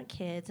interview different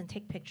kids and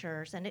take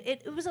pictures, and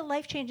it was a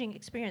life-changing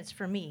experience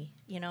for me,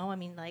 you know. I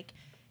mean, like,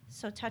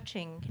 so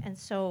touching and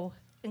so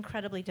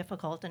incredibly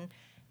difficult. And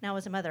now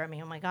as a mother, I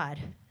mean, oh my God.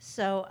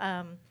 So,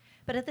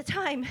 but at the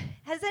time, do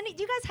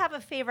you guys have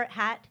a favorite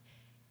hat?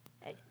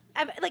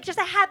 Like just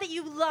a hat that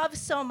you love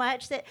so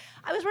much that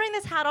I was wearing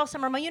this hat all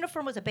summer. My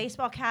uniform was a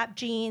baseball cap,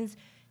 jeans,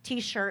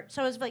 T-shirt.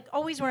 So I was like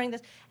always wearing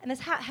this, and this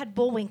hat had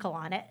Bullwinkle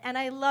on it, and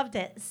I loved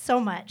it so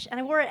much, and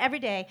I wore it every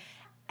day.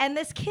 And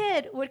this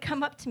kid would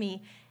come up to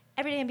me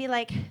every day and be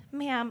like,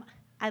 "Ma'am,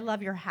 I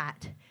love your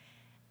hat."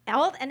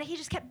 And he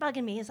just kept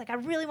bugging me. He's like, "I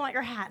really want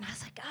your hat," and I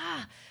was like,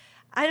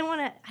 I didn't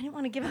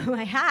want to give him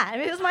my hat. I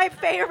mean, it was my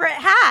favorite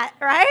hat,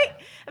 right?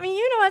 I mean,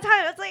 you know what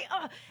time. It's like,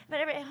 oh,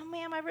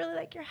 ma'am, I really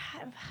like your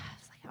hat. I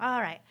was like,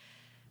 all right,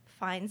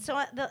 fine. So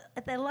at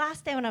the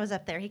last day when I was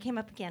up there, he came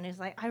up again. He was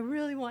like, "I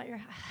really want your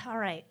hat." All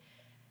right,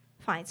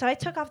 fine. So I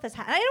took off this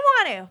hat. I didn't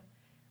want to,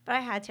 but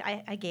I had to.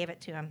 I gave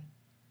it to him,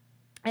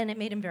 and it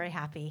made him very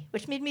happy,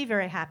 which made me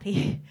very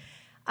happy.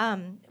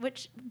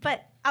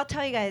 But I'll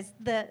tell you guys,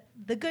 the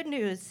good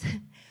news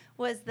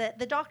was that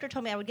the doctor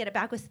told me I would get it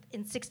back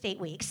in 6 to 8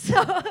 weeks. So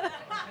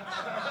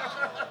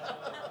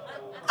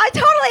I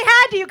totally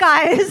had to, you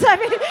guys. I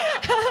mean,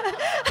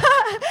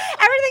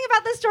 everything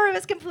about the story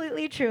was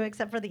completely true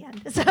except for the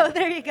end. So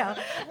there you go.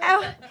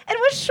 It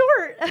was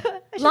short.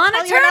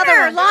 Lahna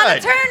Turner.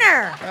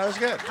 That was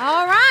good.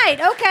 All right.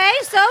 Okay.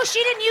 So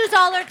she didn't use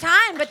all her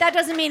time, but that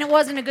doesn't mean it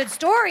wasn't a good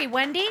story,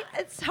 Wendi.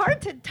 It's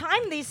hard to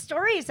time these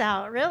stories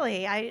out,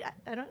 really. I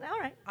don't know. All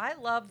right. I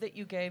love that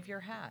you gave your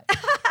hat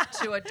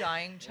to a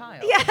dying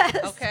child. Yes.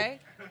 Okay?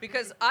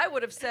 Because I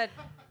would have said,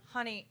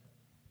 "Honey,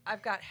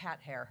 I've got hat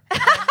hair.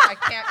 I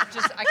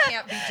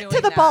can't be doing to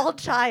the that." bald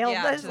child.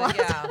 Yeah,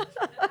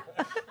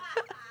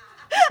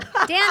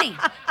 Danny.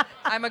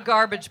 I'm a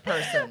garbage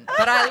person,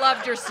 but I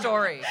loved your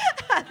story.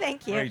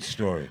 Thank you. Great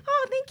story.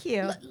 Oh, thank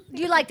you.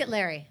 You liked it,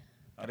 Larry.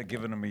 I'd have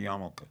given him a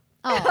yarmulke.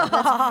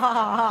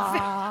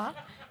 Oh,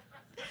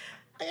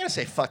 I gotta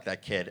say, fuck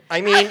that kid.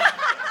 I mean,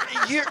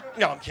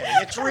 no, I'm kidding.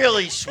 It's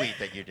really sweet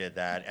that you did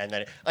that, and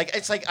then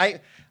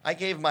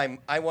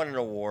I won an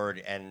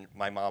award, and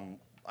my mom,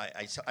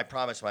 I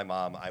promised my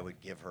mom I would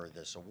give her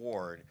this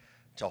award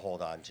to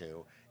hold on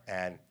to,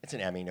 and it's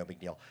an Emmy, no big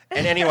deal.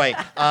 And anyway,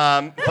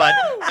 but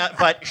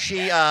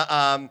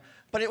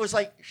it was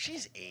like,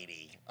 she's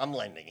 80. I'm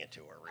lending it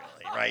to her,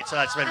 really, right? So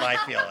that's been my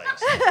feelings.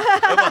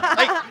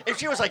 If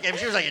she was like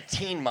a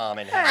teen mom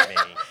and had me,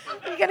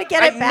 You're gonna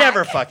get it I'd back.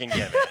 never fucking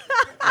give it.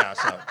 Yeah,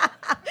 so.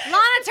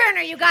 Lahna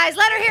Turner, you guys.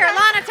 Let her hear it.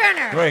 Lahna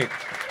Turner. Great.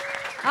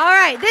 All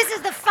right. This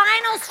is the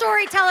final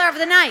storyteller of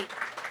the night.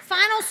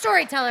 Final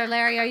storyteller,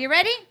 Larry. Are you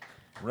ready?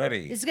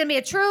 Ready. This is going to be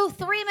a true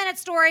 3-minute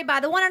story by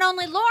the one and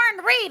only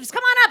Lauren Reeves.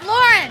 Come on up,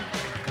 Lauren.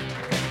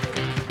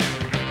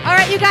 All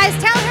right, you guys,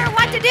 tell her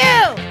what to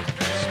do.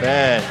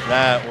 Spin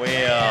that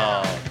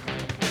wheel.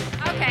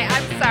 Okay,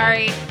 I'm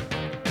sorry.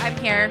 I'm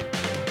here.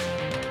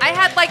 I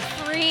had like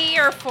 3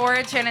 or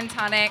 4 gin and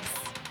tonics.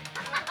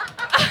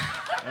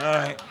 All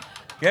right.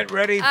 Get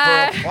ready for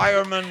a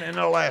fireman in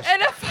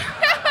Alaska.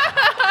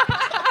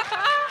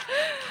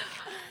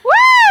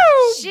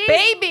 Woo! She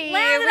Baby!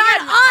 landed we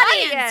got on an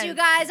audience, you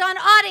guys, on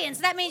audience.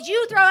 That means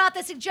you throw out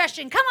the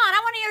suggestion. Come on, I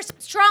want to hear some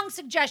strong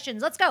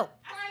suggestions. Let's go.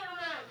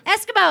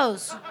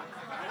 Eskimos.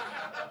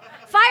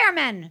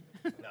 Firemen.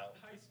 No.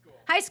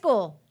 High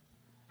school.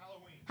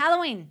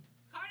 Halloween.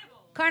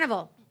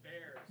 Carnival.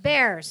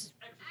 Bears.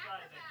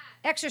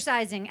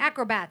 Exercising.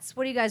 Acrobats.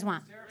 What do you guys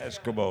want?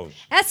 Eskimos.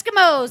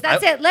 Eskimos.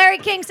 That's it. Larry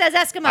King says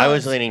Eskimos. I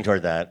was leaning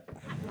toward that.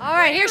 All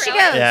right, here she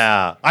goes.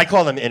 Yeah. I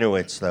call them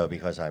Inuits, though,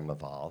 because I'm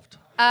evolved.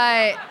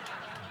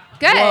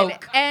 Good.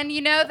 Woke. And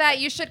you know that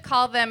you should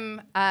call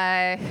them.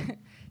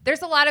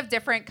 There's a lot of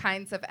different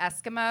kinds of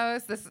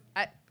Eskimos.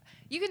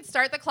 You can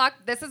start the clock.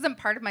 This isn't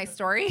part of my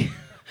story.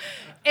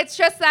 It's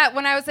just that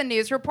when I was a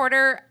news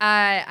reporter,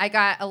 I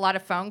got a lot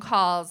of phone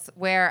calls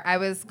where I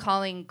was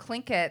calling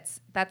Tlingits.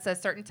 That's a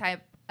certain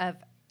type of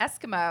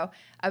Eskimo.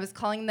 I was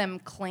calling them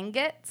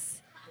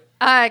Klingits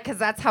because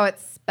that's how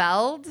it's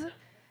spelled.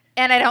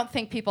 And I don't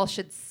think people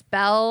should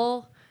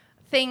spell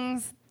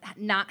things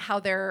not how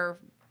they're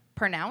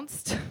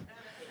pronounced.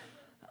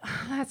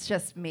 That's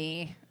just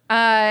me.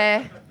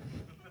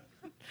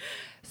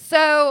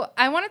 So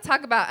I want to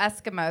talk about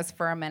Eskimos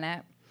for a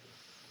minute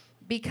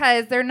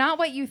because they're not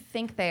what you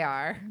think they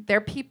are.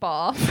 They're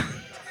people.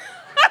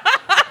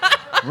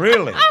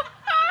 Really?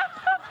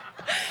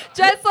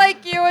 Just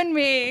like you and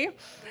me.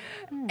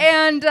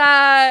 And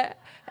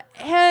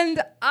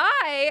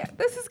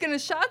this is going to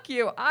shock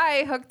you,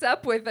 I hooked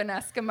up with an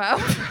Eskimo.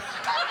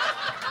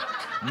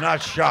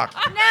 Not shocked.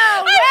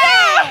 No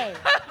way!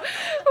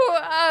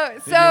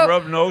 Did you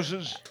rub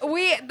noses?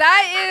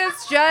 That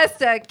is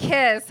just a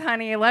kiss,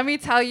 honey. Let me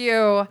tell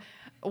you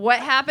what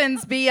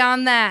happens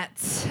beyond that.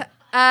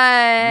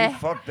 You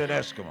fucked an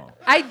Eskimo.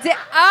 I did.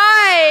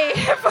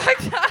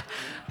 Fucked up.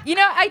 You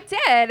know, I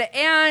did,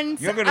 and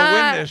You're gonna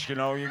win this. You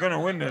know, you're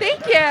gonna win this.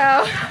 Thank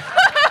you.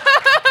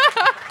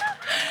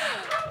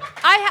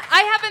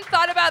 I haven't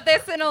thought about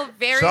this in a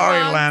very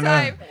long Lahna.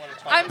 time.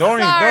 I'm Don't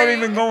sorry.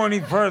 even go any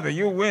further.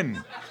 You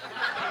win.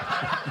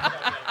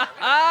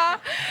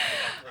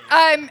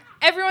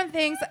 Everyone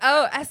thinks,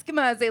 oh,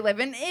 Eskimos, they live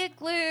in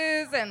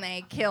igloos and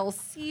they kill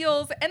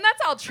seals, and that's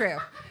all true.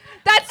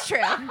 That's true.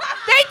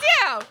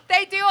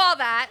 They do all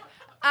that.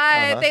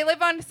 They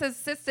live on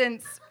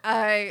subsistence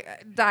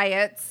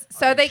diets,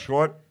 so they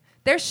Short?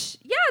 They're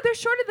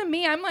shorter than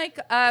me. I'm like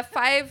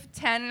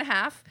 5'10" and a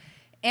half,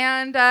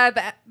 and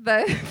the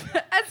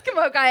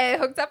Eskimo guy I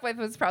hooked up with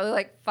was probably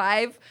like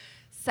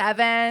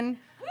 5'7".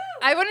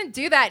 I wouldn't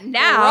do that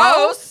now.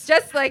 Gross.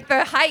 Just like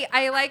the height.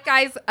 I like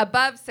guys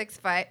above 6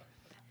 foot.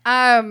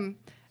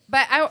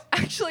 But I don't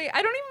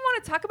even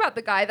want to talk about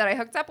the guy that I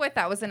hooked up with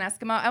that was an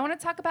Eskimo. I want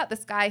to talk about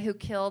this guy who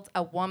killed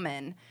a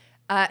woman.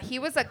 He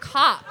was a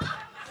cop.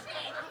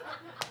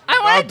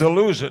 About to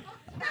lose it.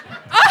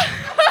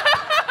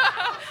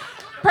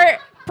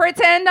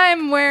 Pretend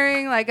I'm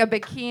wearing like a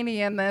bikini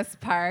in this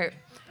part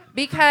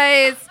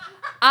because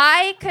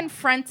I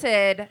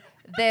confronted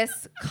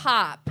this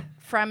cop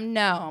from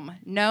Nome.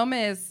 Nome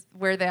is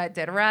where the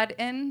Iditarod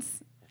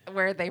ends,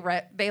 where they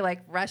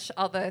rush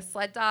all the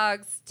sled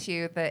dogs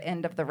to the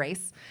end of the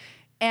race.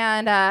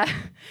 And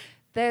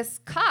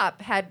this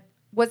cop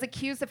was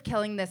accused of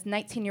killing this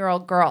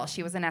 19-year-old girl.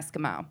 She was an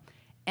Eskimo.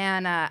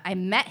 And I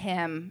met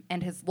him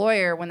and his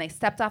lawyer when they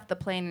stepped off the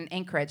plane in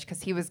Anchorage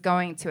because he was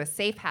going to a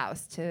safe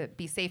house to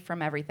be safe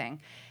from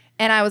everything.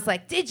 And I was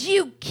like, "Did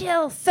you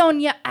kill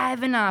Sonia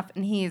Ivanov?"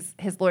 And his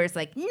lawyer's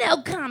like,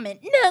 "No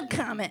comment, no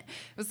comment."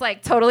 It was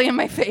like totally in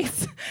my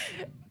face.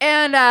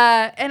 And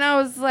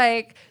I was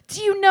like,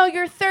 "Do you know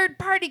your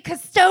third-party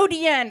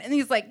custodian?" And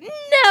he's like,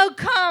 "No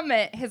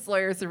comment." His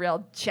lawyer's a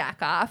real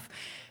jack-off.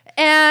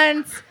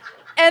 And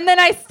then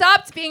I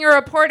stopped being a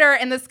reporter,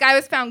 and this guy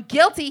was found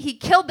guilty. He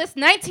killed this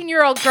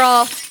 19-year-old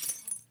girl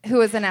who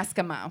was an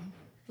Eskimo.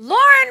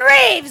 Lauren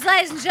Reeves,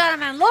 ladies and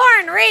gentlemen.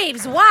 Lauren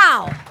Reeves,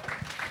 wow.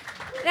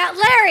 Now,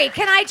 Larry,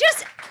 can I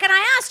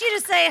ask you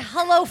to say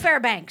hello,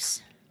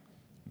 Fairbanks?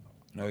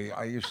 No,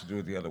 I used to do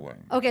it the other way.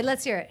 Okay,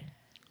 let's hear it.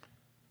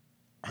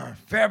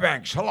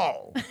 Fairbanks,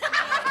 hello.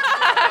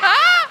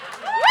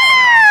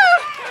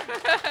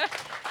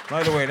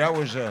 By the way, that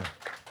was a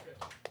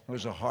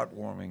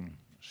heartwarming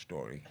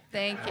story.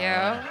 Thank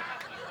you.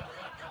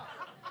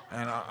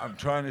 And I'm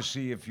trying to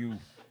see if you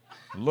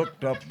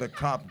looked up the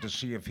cop to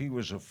see if he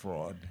was a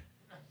fraud,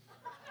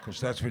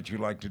 because that's what you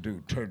like to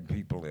do, turn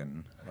people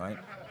in, right?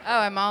 Oh,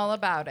 I'm all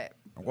about it.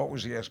 What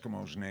was the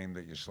Eskimo's name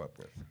that you slept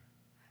with?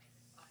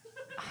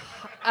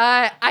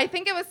 I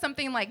think it was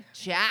something like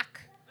Jack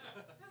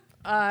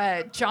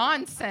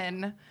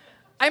Johnson.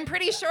 I'm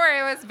pretty sure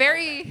it was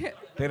very...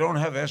 They don't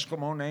have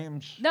Eskimo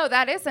names? No,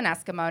 that is an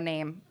Eskimo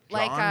name. John?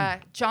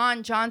 Like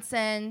John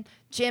Johnson,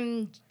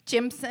 Jim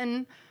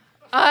Jimson.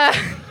 Eskimo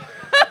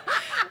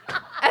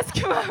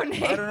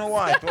names. I don't know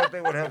why. I thought they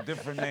would have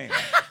different names.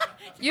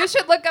 You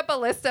should look up a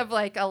list of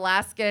like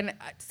Alaskan.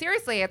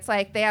 Seriously, it's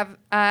like they have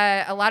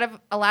a lot of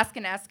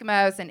Alaskan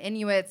Eskimos and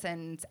Inuits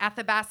and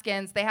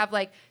Athabascans. They have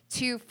like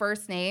 2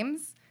 first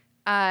names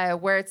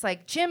where it's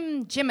like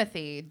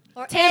Jimothy,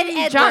 or Tim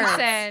Ed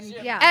Johnson, Edwards.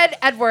 Yeah. Ed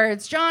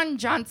Edwards, John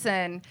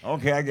Johnson.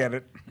 Okay, I get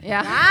it.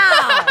 Yeah.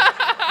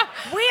 Wow.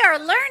 We are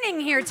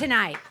learning here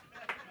tonight.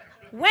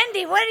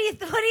 Wendi, what do you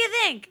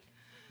think?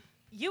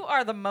 You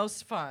are the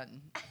most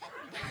fun.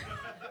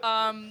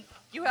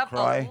 You have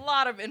Cry. a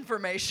lot of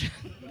information,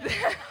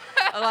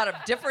 a lot of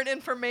different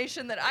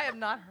information that I have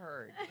not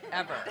heard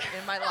ever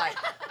in my life.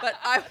 But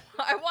I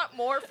want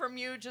more from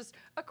you just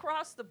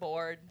across the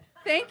board.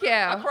 Thank you.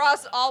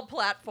 Across all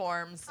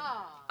platforms.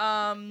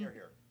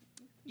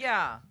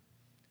 Yeah.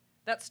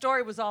 That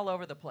story was all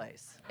over the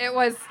place. It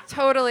was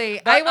totally.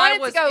 But I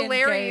wanted was to go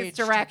Larry's engaged.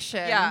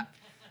 direction. Yeah.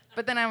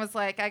 But then I was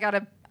like, I got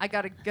a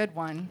good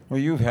one. Well,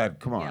 you've had,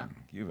 come on, Yeah.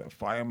 you've had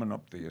firemen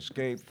up the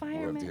escape,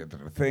 Firemen. run to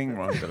the thing,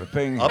 run to the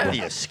thing. Up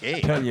the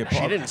escape. Tell you She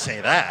apart. didn't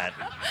say that.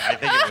 I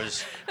think it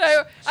was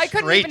I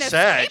couldn't straight even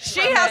sex.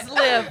 escape. She has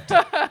lived.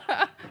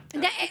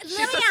 Now,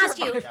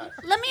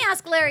 let me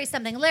ask Larry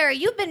something. Larry,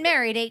 you've been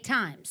married 8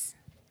 times.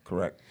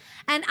 Correct.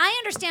 And I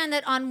understand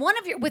that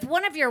with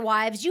one of your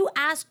wives, you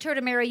asked her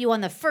to marry you on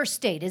the first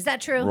date. Is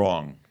that true?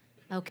 Wrong.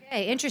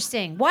 Okay,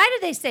 interesting. Why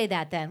did they say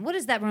that then? What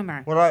is that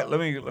rumor? Well, let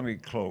me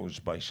close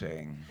by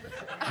saying.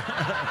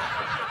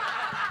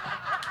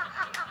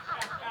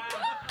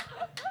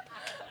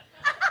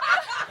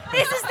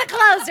 This is the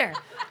closer.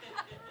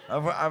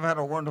 I've had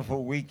a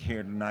wonderful week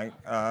here tonight.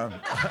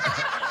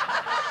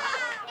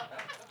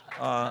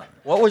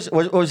 What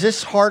was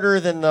this harder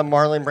than the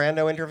Marlon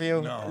Brando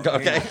interview? No.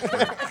 Okay.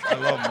 I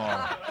love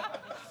Marlon.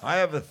 I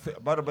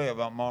have by the way,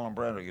 about Marlon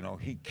Brando, you know,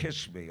 he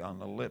kissed me on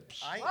the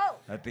lips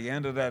at the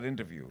end of that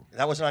interview.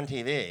 That was on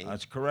TV.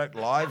 That's correct.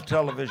 Live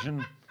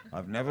television.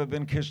 I've never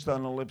been kissed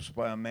on the lips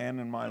by a man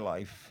in my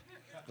life.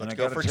 Let's And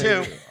go I gotta for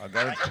tell two. you,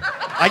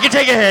 I can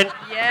take a hint.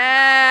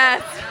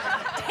 Yes.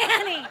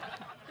 Danny.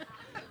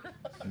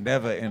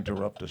 Never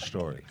interrupt a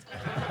story.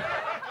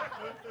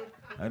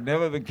 I've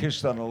never been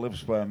kissed on the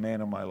lips by a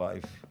man in my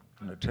life.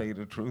 And to tell you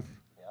the truth,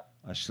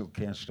 I still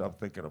can't stop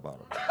thinking about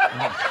him.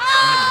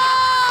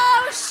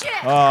 Oh,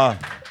 shit. Yeah.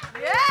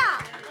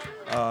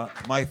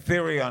 My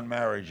theory on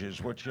marriage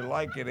is what you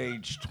like at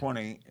age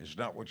 20 is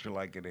not what you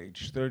like at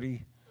age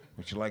 30.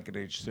 What you like at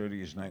age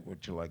 30 is not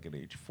what you like at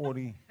age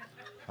 40.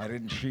 I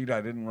didn't cheat,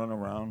 I didn't run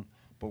around.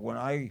 But when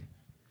I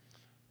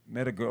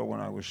met a girl when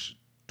I was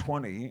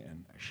 20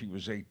 and she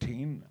was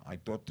 18, I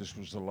thought this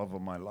was the love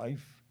of my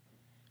life.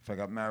 If I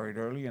got married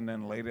early and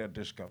then later I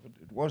discovered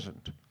it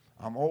wasn't.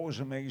 I'm always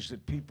amazed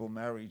that people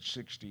married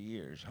 60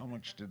 years. How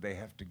much did they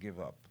have to give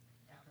up?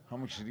 How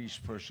much did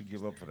each person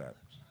give up for that?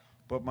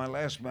 But my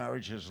last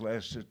marriage has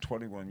lasted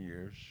 21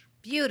 years.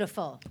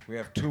 Beautiful. We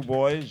have 2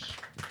 boys.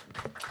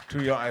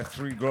 I have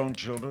 3 grown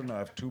children. I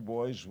have 2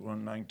 boys,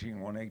 one 19,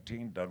 one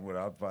 18, done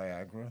without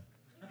Viagra.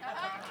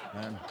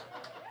 And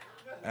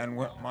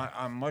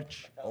I'm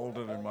much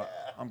older than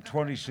I'm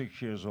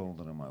 26 years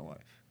older than my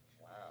wife.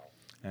 Wow.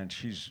 And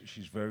she's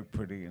very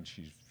pretty, and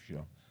she's, you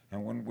know,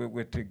 and when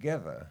we're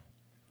together,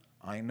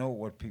 I know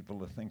what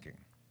people are thinking.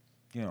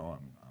 You know,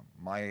 I'm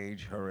my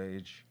age, her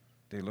age.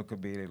 They look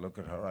at me, they look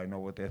at her. I know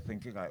what they're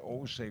thinking. I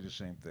always say the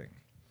same thing.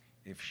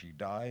 If she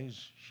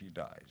dies, she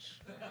dies.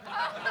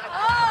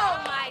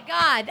 Oh, my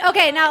God.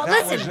 Okay, now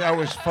listen. That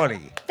was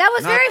funny. That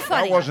was very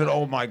funny. That wasn't,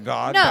 oh, my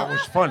God. No. That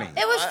was funny.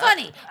 It was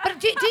funny. But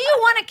do you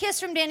want a kiss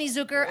from Danny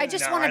Zuker? I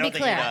just want to be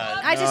clear.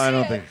 I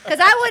don't think. Because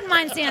I wouldn't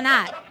mind seeing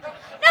that.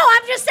 No,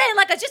 I'm just saying,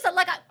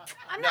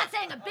 I'm not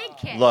saying a big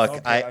kiss. Look,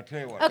 Okay, I'll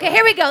tell you what. Okay,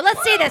 here we go.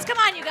 Let's see this. Come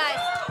on, you guys.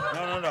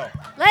 No.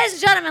 Ladies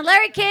and gentlemen,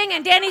 Larry King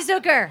and Danny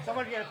Zuker.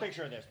 Someone get a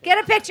picture of this.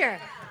 Get a picture.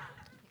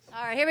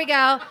 All right, here we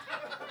go.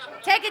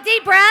 Take a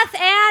deep breath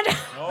and...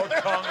 No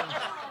tongue.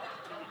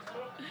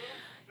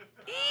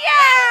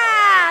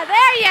 Yeah!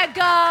 There you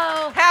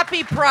go.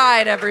 Happy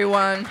Pride,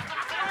 everyone.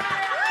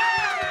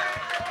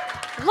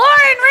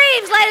 Lauren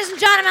Reeves, ladies and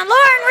gentlemen.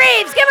 Lauren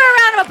Reeves. Give her a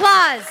round of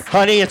applause.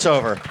 Honey, it's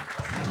over.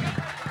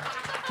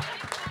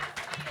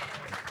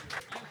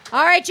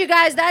 All right, you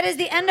guys, that is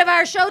the end of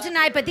our show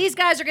tonight, but these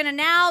guys are going to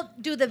now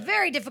do the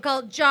very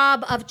difficult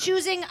job of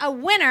choosing a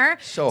winner.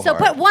 So put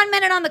hard. 1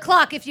 minute on the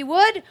clock, if you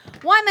would.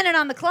 1 minute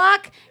on the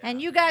clock, and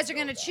you guys are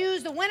going to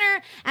choose the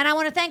winner, and I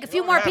want to thank a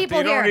few more people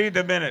You here. don't need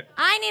the minute.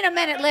 I need a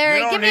minute, Larry.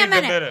 You don't Give me a need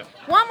the minute. minute.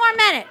 1 more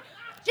minute.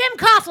 Jim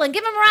Coughlin,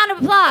 give him a round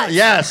of applause.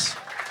 Yes.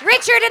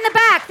 Richard in the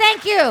back,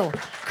 thank you.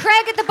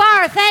 Craig at the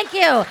bar, thank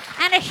you.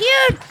 And a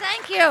huge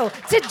thank you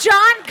to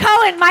Jon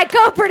Cohen, my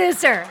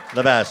co-producer.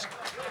 The best.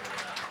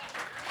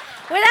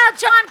 Without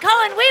Jon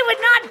Cohen, we would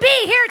not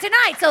be here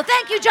tonight. So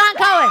thank you, Jon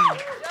Cohen.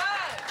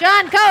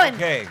 Jon Cohen.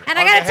 Okay. And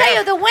I got to tell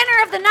you, the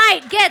winner of the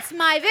night gets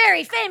my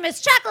very famous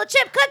chocolate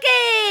chip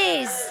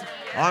cookies.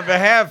 On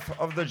behalf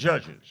of the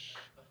judges,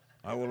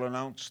 I will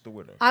announce the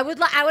winner. I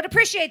would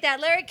appreciate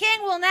that. Larry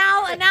King will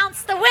now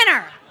announce the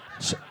winner.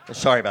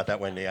 Sorry about that,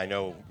 Wendi. I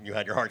know you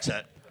had your heart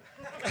set.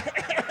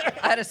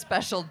 I had a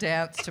special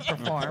dance to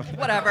perform.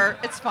 Whatever,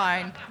 it's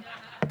fine.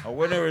 A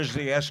winner is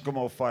the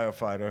Eskimo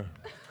firefighter,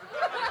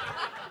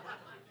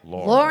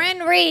 Lauren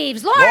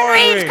Reeves. Lauren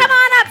Reeves, come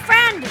on up,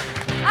 friend.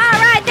 All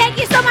right, thank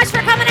you so much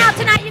for coming out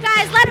tonight, you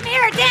guys. Let them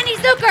hear it. Danny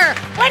Zuker,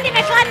 Wendi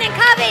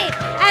McLendon-Covey,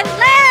 and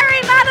Larry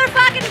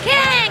motherfucking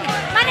King.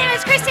 My name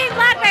is Christine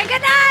Blackburn.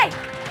 Good night.